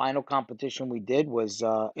the final competition we did was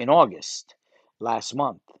in August last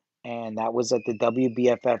month, and that was at the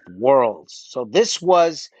WBFF Worlds. So this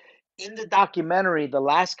was in the documentary. The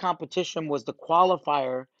last competition was the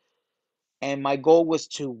qualifier, and my goal was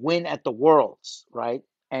to win at the Worlds, right?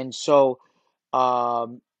 And so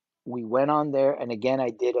um, we went on there, and again, I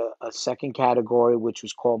did a second category, which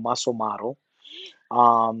was called muscle model.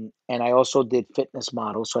 And I also did fitness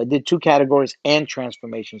model. So I did two categories and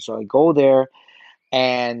transformation. So I go there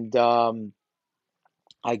and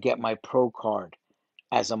I get my pro card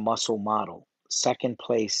as a muscle model. Second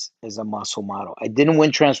place as a muscle model. I didn't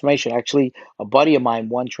win transformation. Actually, a buddy of mine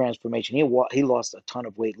won transformation. He lost a ton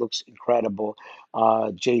of weight. Looks incredible.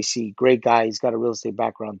 JC, great guy. He's got a real estate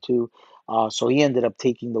background too. So he ended up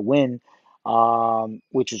taking the win,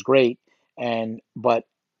 which is great. But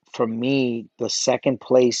for me, the second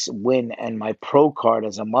place win and my pro card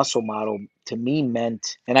as a muscle model to me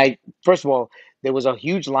meant, and I first of all, there was a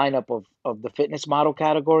huge lineup of the fitness model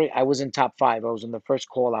category. I was in top five. I was in the first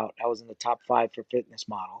call out. I was in the top five for fitness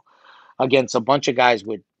model against a bunch of guys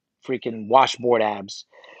with freaking washboard abs.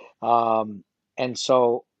 Um, and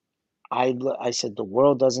so I said, the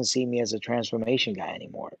world doesn't see me as a transformation guy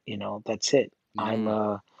anymore. That's it. I'm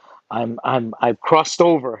Mm, I've crossed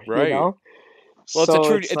over. right. Well,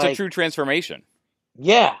 So it's it's a like, true transformation.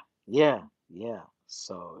 yeah, yeah, yeah.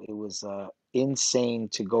 So it was insane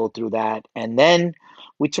to go through that. And then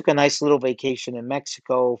we took a nice little vacation in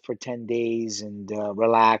Mexico for 10 days and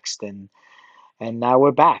relaxed, and now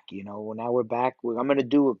we're back, Now we're back. I'm going to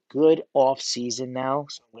do a good off season now.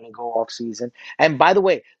 So I'm going to go off season. And by the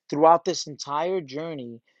way, throughout this entire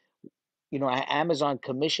journey, Amazon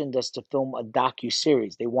commissioned us to film a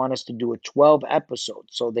docu-series. They want us to do a 12 episode.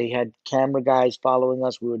 So they had camera guys following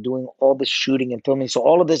us. We were doing all the shooting and filming. So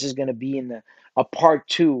all of this is going to be in a part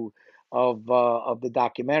two of the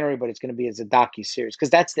documentary, but it's going to be as a docu-series because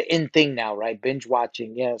that's the in thing now, right? Binge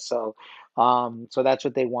watching. Yeah. So that's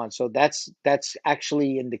what they want. So that's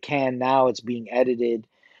actually in the can now. It's being edited.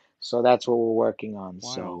 So that's what we're working on. Wow.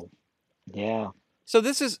 So yeah. So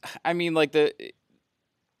this is, I mean, like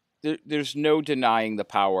there's no denying the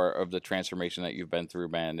power of the transformation that you've been through,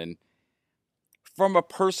 man. And from a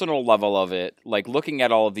personal level of it, like looking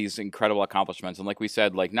at all of these incredible accomplishments, and like we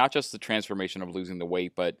said, like not just the transformation of losing the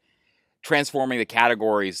weight, but transforming the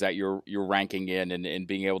categories that you're ranking in and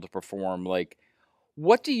being able to perform. Like,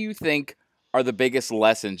 what do you think are the biggest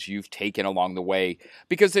lessons you've taken along the way?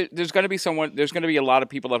 Because there's going to be there's going to be a lot of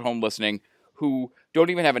people at home listening who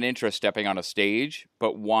don't even have an interest stepping on a stage,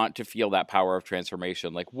 but want to feel that power of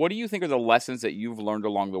transformation. Like, what do you think are the lessons that you've learned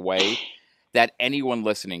along the way that anyone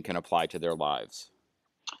listening can apply to their lives?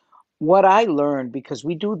 What I learned, because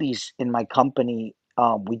we do these in my company,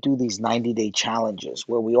 we do these 90-day challenges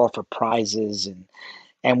where we offer prizes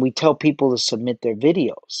and we tell people to submit their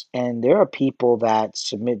videos. And there are people that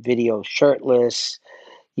submit videos shirtless,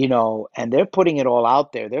 and they're putting it all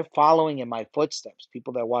out there. They're following in my footsteps.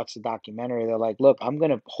 People that watch the documentary, they're like, look, I'm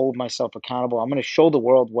going to hold myself accountable. I'm going to show the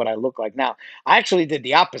world what I look like. Now, I actually did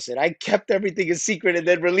the opposite. I kept everything a secret and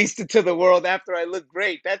then released it to the world after I looked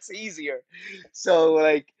great. That's easier. So,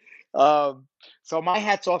 like, um, so my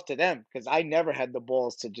hat's off to them because I never had the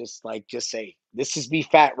balls to just say, this is me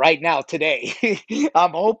fat right now, today.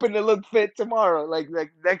 I'm hoping to look fit tomorrow, like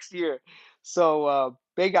next year. So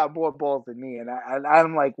they got more balls than me, and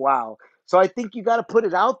I'm like, wow. So I think you got to put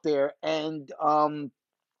it out there, and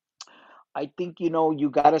I think you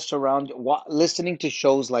got to listening to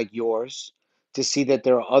shows like yours to see that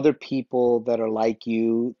there are other people that are like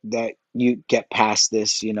you that you get past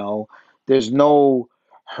this. There's no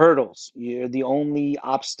hurdles. You're the only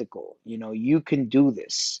obstacle. You can do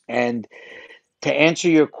this. And to answer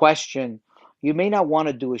your question, you may not want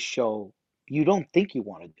to do a show you don't think you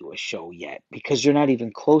want to do a show yet because you're not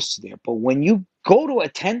even close to there. But when you go to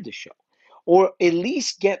attend a show, or at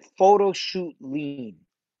least get photo shoot lean,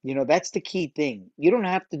 that's the key thing. You don't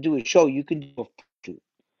have to do a show, you can do a photo shoot,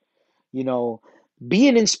 you know be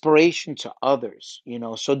an inspiration to others,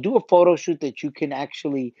 so do a photo shoot that you can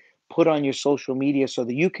actually put on your social media so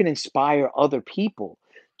that you can inspire other people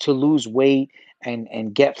to lose weight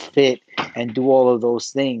and get fit and do all of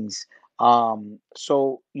those things.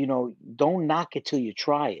 So don't knock it till you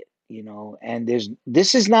try it, and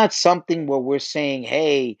this is not something where we're saying,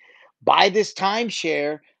 hey, buy this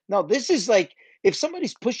timeshare. No, this is like, if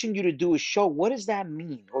somebody's pushing you to do a show, what does that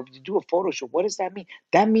mean? Or to do a photo shoot, what does that mean?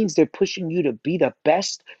 That means they're pushing you to be the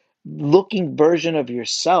best looking version of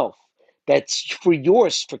yourself that's for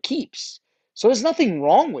yours for keeps. So there's nothing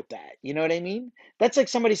wrong with that. You know what I mean? That's like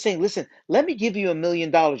somebody saying, listen, let me give you $1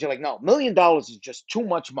 million. You're like, no, $1 million is just too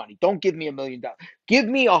much money. Don't give me $1 million. Give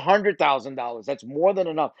me $100,000. That's more than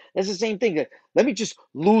enough. That's the same thing. Let me just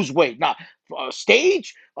lose weight. Now,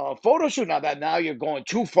 stage, photo shoot. Now you're going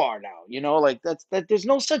too far now. Like that. There's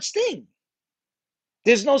no such thing.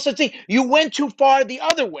 There's no such thing. You went too far the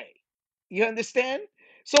other way. You understand?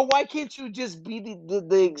 So why can't you just be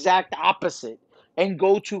the exact opposite and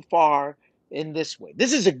go too far in this way?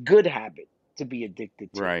 This is a good habit to be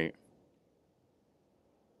addicted to. Right.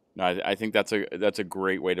 No, I think that's a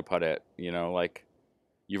great way to put it. Like,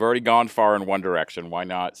 you've already gone far in one direction. Why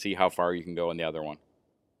not see how far you can go in the other one?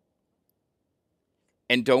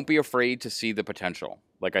 And don't be afraid to see the potential.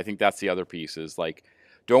 Like, I think that's the other piece is like,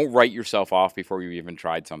 don't write yourself off before you even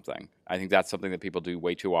tried something. I think that's something that people do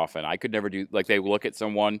way too often. I could never do, like, they look at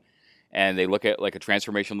someone and they look at like a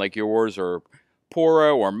transformation like yours or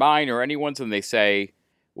Poro or mine or anyone's, and they say,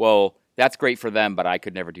 well, that's great for them, but I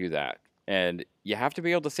could never do that. And you have to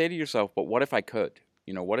be able to say to yourself, but what if I could?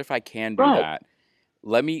 What if I can do Right. that?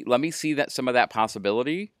 Let me see that some of that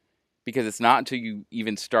possibility, because it's not until you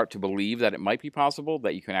even start to believe that it might be possible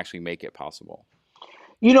that you can actually make it possible.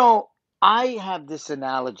 You know, I have this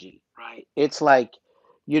analogy, right? It's like,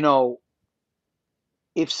 you know,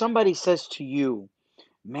 if somebody says to you,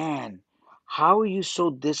 man, how are you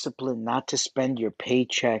so disciplined not to spend your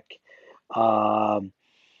paycheck um,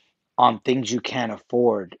 on things you can't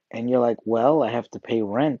afford? And you're like, well, I have to pay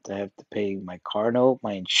rent. I have to pay my car note,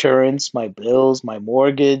 my insurance, my bills, my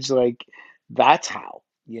mortgage. Like, that's how,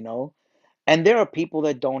 you know? And there are people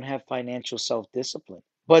that don't have financial self-discipline,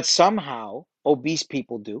 but somehow obese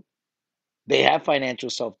people do. They have financial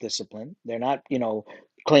self-discipline. They're not,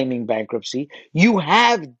 claiming bankruptcy. You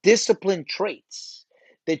have discipline traits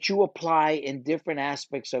that you apply in different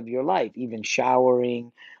aspects of your life, even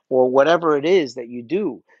showering or whatever it is that you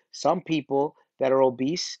do. Some people that are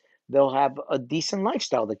obese, they'll have a decent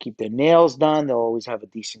lifestyle. They keep their nails done. They'll always have a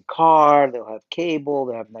decent car. They'll have cable.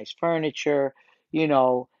 They'll have nice furniture, you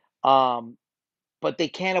know. Um, but they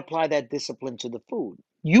can't apply that discipline to the food.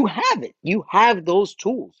 You have it. You have those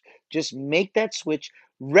tools. Just make that switch.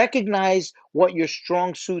 Recognize what your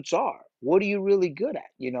strong suits are. What are you really good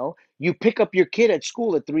at? You pick up your kid at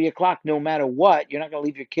school at 3 o'clock, no matter what. You're not going to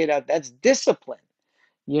leave your kid out. That's discipline,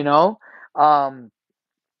 you know? Um,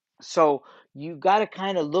 so you got to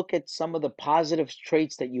kind of look at some of the positive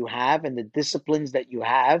traits that you have and the disciplines that you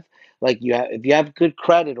have. Like, if you have good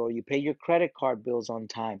credit or you pay your credit card bills on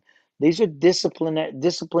time, these are disciplined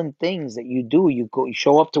things that you do. You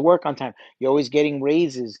show up to work on time. You're always getting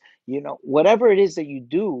raises. Whatever it is that you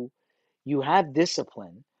do, you have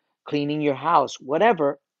discipline. Cleaning your house,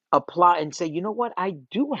 whatever. Apply and say, you know what? I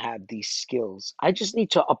do have these skills. I just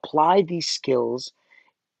need to apply these skills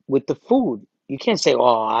with the food. You can't say,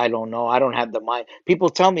 "Oh, I don't know. I don't have the mind." People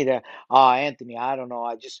tell me that, "Oh, Anthony, I don't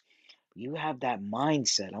know. You have that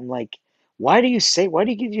mindset." I'm like, why do you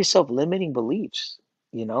give yourself limiting beliefs?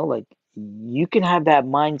 Like, you can have that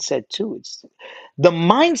mindset too. The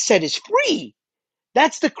mindset is free.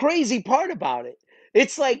 That's the crazy part about it.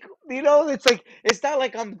 It's like, it's not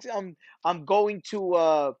like I'm going to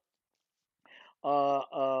a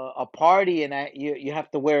party and you have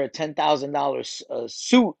to wear a $10,000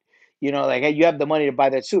 suit, like, hey, you have the money to buy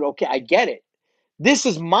that suit. Okay, I get it. This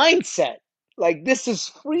is mindset. Like, this is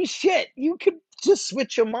free shit. You can just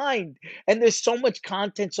switch your mind, and there's so much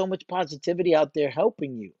content, so much positivity out there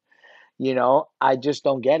helping you. I just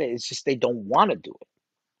don't get it. It's just they don't want to do it.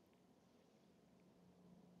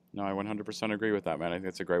 No, I 100% agree with that, man. I think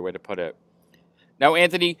that's a great way to put it. Now,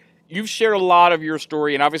 Anthony, you've shared a lot of your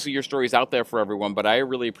story, and obviously your story is out there for everyone, but I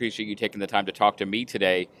really appreciate you taking the time to talk to me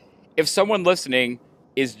today. If someone listening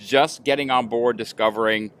is just getting on board,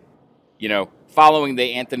 discovering, following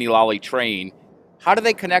the Anthony Lolly train, How do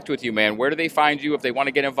they connect with you, man? Where do they find you if they want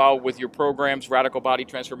to get involved with your programs, Radical Body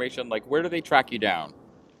Transformation? Like, where do they track you down?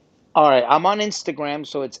 All right, I'm on Instagram,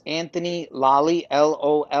 so it's Anthony Lolli,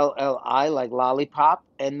 Lolli, like lollipop.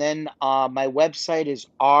 And then my website is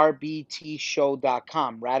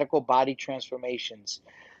rbtshow.com, Radical Body Transformations.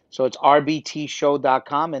 So it's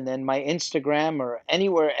rbtshow.com. And then my Instagram or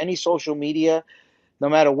anywhere, any social media, no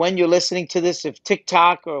matter when you're listening to this, if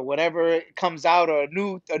TikTok or whatever comes out or a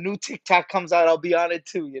new TikTok comes out, I'll be on it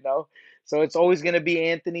too, you know? So it's always going to be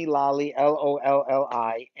Anthony Lolli,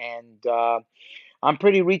 Lolli. And I'm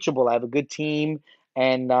pretty reachable. I have a good team,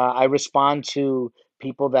 and I respond to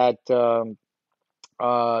people that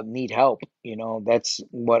need help. You know, that's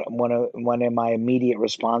what one of my immediate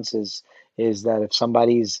responses is that if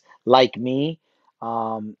somebody's like me,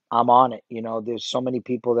 I'm on it. You know, there's so many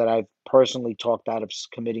people that I've personally talked out of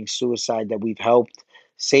committing suicide that we've helped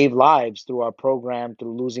save lives through our program,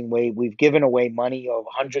 through losing weight. We've given away money of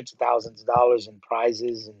hundreds of thousands of dollars in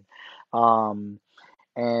prizes um,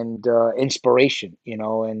 and inspiration, you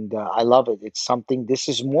know, and I love it. It's something, this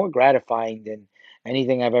is more gratifying than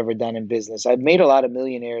anything I've ever done in business. I've made a lot of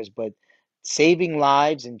millionaires, but saving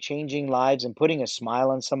lives and changing lives and putting a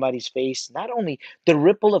smile on somebody's face, not only the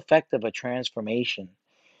ripple effect of a transformation,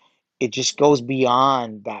 it just goes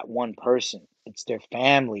beyond that one person. It's their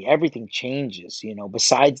family. Everything changes, you know,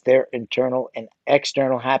 besides their internal and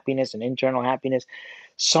external happiness and internal happiness,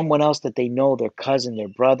 someone else that they know, their cousin, their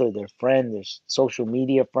brother, their friend, their social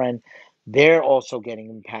media friend, they're also getting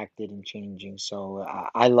impacted and changing. So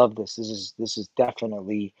I love this. This is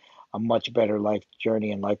definitely a much better life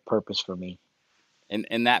journey and life purpose for me.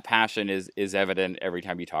 And that passion is evident every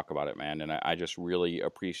time you talk about it, man. And I just really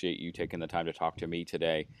appreciate you taking the time to talk to me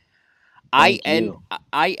today. I Thank end you.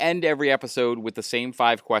 I end every episode with the same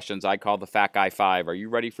 5 questions I call the Fat Guy Five. Are you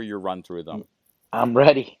ready for your run through them? I'm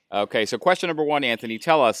ready. Okay, so question number one, Anthony,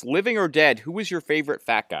 tell us, living or dead, who is your favorite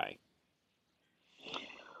fat guy?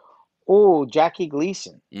 Oh, Jackie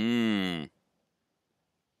Gleason. Mmm,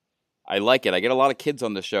 I like it. I get a lot of kids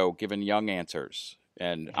on the show giving young answers,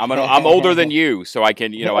 and I'm older than you, so I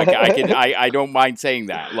can I don't mind saying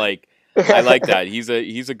that. Like, I like that. He's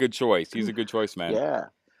a good choice. He's a good choice, man. Yeah.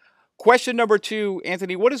 Question number two,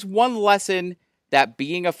 Anthony, what is one lesson that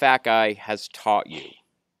being a fat guy has taught you?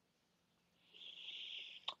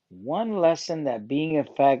 One lesson that being a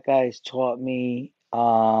fat guy has taught me,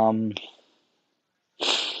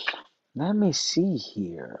 let me see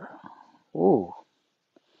here. Ooh,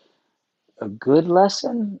 a good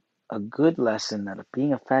lesson? A good lesson that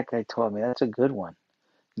being a fat guy taught me. That's a good one.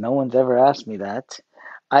 No one's ever asked me that.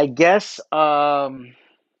 I guess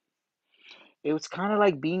it was kind of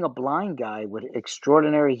like being a blind guy with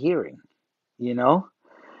extraordinary hearing, you know?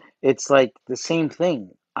 It's like the same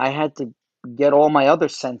thing. I had to get all my other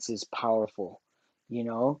senses powerful, you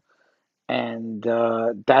know? And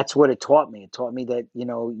that's what it taught me. It taught me that, you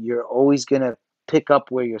know, you're always going to pick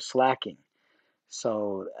up where you're slacking.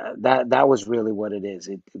 So that was really what it is.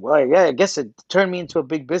 Well, yeah, I guess it turned me into a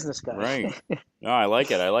big business guy. Right. No, I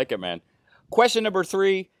like it. I like it, man. Question number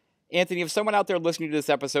three, Anthony, if someone out there listening to this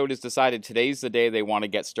episode has decided today's the day they want to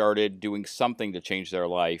get started doing something to change their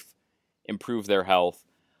life, improve their health,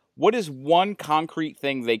 what is one concrete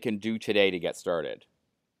thing they can do today to get started?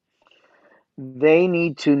 They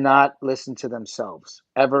need to not listen to themselves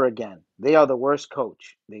ever again. They are the worst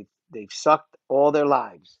coach. They've sucked all their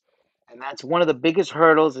lives. And that's one of the biggest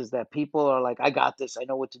hurdles is that people are like, I got this, I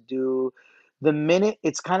know what to do. The minute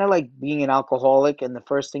it's kind of like being an alcoholic, and the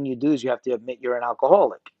first thing you do is you have to admit you're an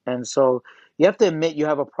alcoholic. And so you have to admit you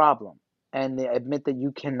have a problem and admit that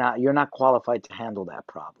you're not qualified to handle that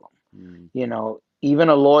problem. Mm, You know, even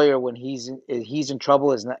a lawyer when he's in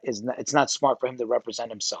trouble is not, it's not smart for him to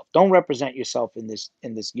represent himself. Don't represent yourself in this.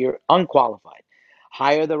 You're unqualified.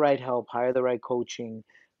 Hire the right help, hire the right coaching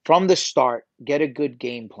from the start. Get a good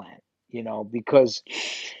game plan. You know, because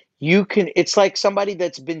you can. It's like somebody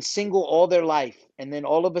that's been single all their life, and then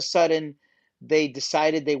all of a sudden they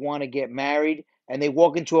decided they want to get married, and they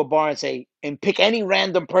walk into a bar and say and pick any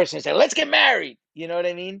random person and say, "Let's get married." You know what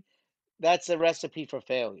I mean? That's a recipe for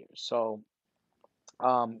failure. So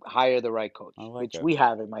hire the right I coach, like which it. we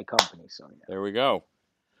have in my company. So There we go.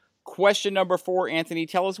 Question number four, Anthony,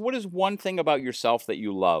 tell us, what is one thing about yourself that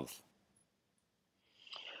you love?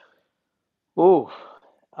 yeah. Ooh,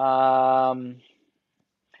 I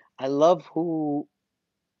love who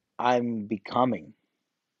I'm becoming.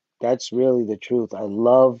 That's really the truth. I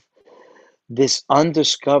love this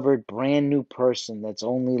undiscovered brand new person that's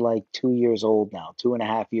only like 2 years old now,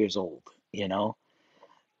 2.5 years old, you know?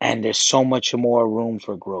 And there's so much more room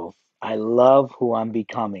for growth. I love who I'm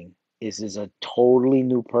becoming. This is a totally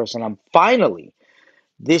new person. I'm finally.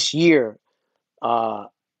 this year, uh,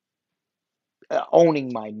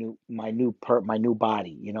 owning my new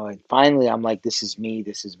body, and finally I'm like, this is me,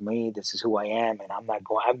 this is me, this is who I am, and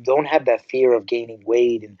I don't have that fear of gaining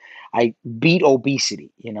weight, and I beat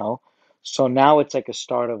obesity. So now it's like a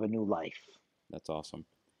start of a new life. That's awesome.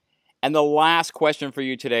 And the last question for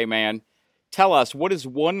you today, man. Tell us, what is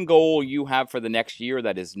one goal you have for the next year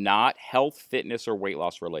that is not health, fitness, or weight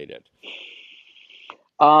loss related?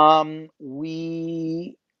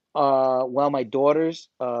 We well, my daughter's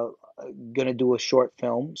gonna do a short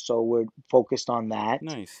film, so we're focused on that.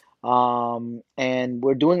 Nice. And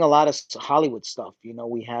we're doing a lot of Hollywood stuff.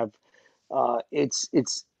 We have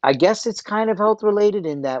it's I guess it's kind of health related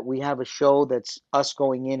in that we have a show that's us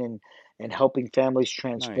going in and helping families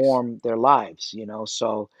Nice. transform their lives.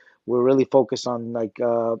 So we're really focused on like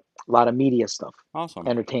a lot of media stuff, Awesome.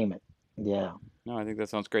 entertainment. Yeah, No, I think that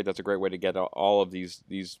sounds great. That's a great way to get all of these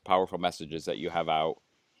powerful messages that you have out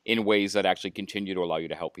in ways that actually continue to allow you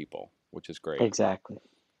to help people, which is great. exactly.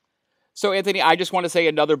 So, Anthony, I just want to say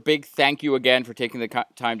another big thank you again for taking the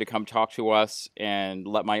time to come talk to us and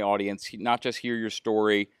let my audience not just hear your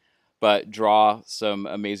story, but draw some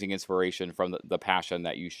amazing inspiration from the passion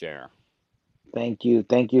that you share. Thank you.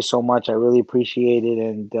 Thank you so much. I really appreciate it.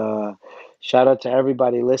 And shout out to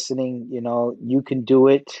everybody listening. You can do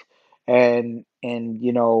it, and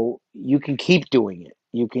you can keep doing it.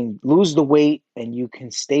 You can lose the weight and you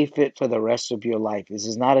can stay fit for the rest of your life. This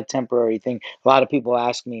is not a temporary thing. A lot of people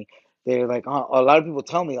ask me, they're like, oh, a lot of people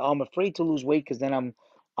tell me, oh, I'm afraid to lose weight because then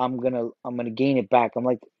I'm gonna gain it back. I'm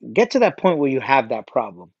like, get to that point where you have that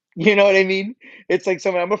problem. You know what I mean? It's like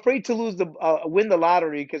someone, I'm afraid to win the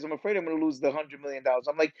lottery because I'm afraid I'm going to lose the $100 million.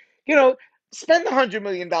 I'm like, you know, spend the $100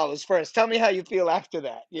 million first. Tell me how you feel after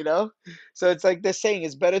that. So it's like they're saying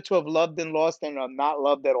it's better to have loved and lost than not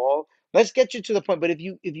loved at all. Let's get you to the point. But if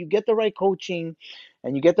you get the right coaching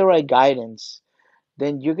and you get the right guidance,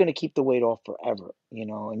 then you're going to keep the weight off forever.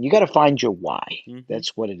 And you got to find your why. Mm-hmm.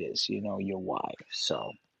 That's what it is, your why.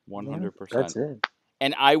 So, yeah, 100%. that's it.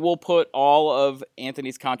 And I will put all of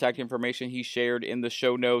Anthony's contact information he shared in the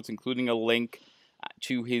show notes, including a link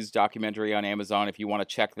to his documentary on Amazon if you want to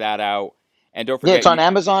check that out. And don't Yeah, forget it's on you.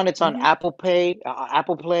 Amazon, it's on Mhm. Apple Play,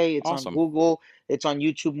 it's on Awesome. Google, it's on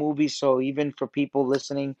YouTube Movies. So even for people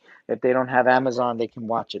listening, if they don't have Amazon, they can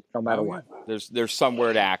watch it no matter Oh yeah. what. There's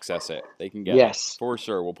somewhere to access it. They can get it Yes. for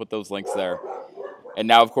sure. We'll put those links there. And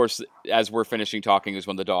now, of course, as we're finishing talking, is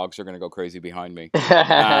when the dogs are going to go crazy behind me.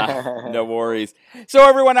 No worries. So,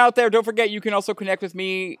 everyone out there, don't forget you can also connect with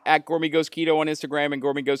me at Gourmet Goes Keto on Instagram and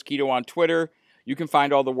Gourmet Goes Keto on Twitter. You can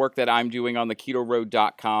find all the work that I'm doing on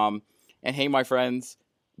theketoroad.com. And hey, my friends,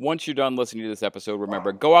 once you're done listening to this episode,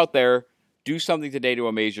 remember, go out there, do something today to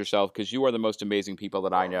amaze yourself because you are the most amazing people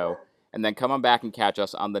that I know. And then come on back and catch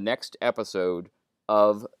us on the next episode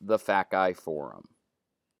of the Fat Guy Forum.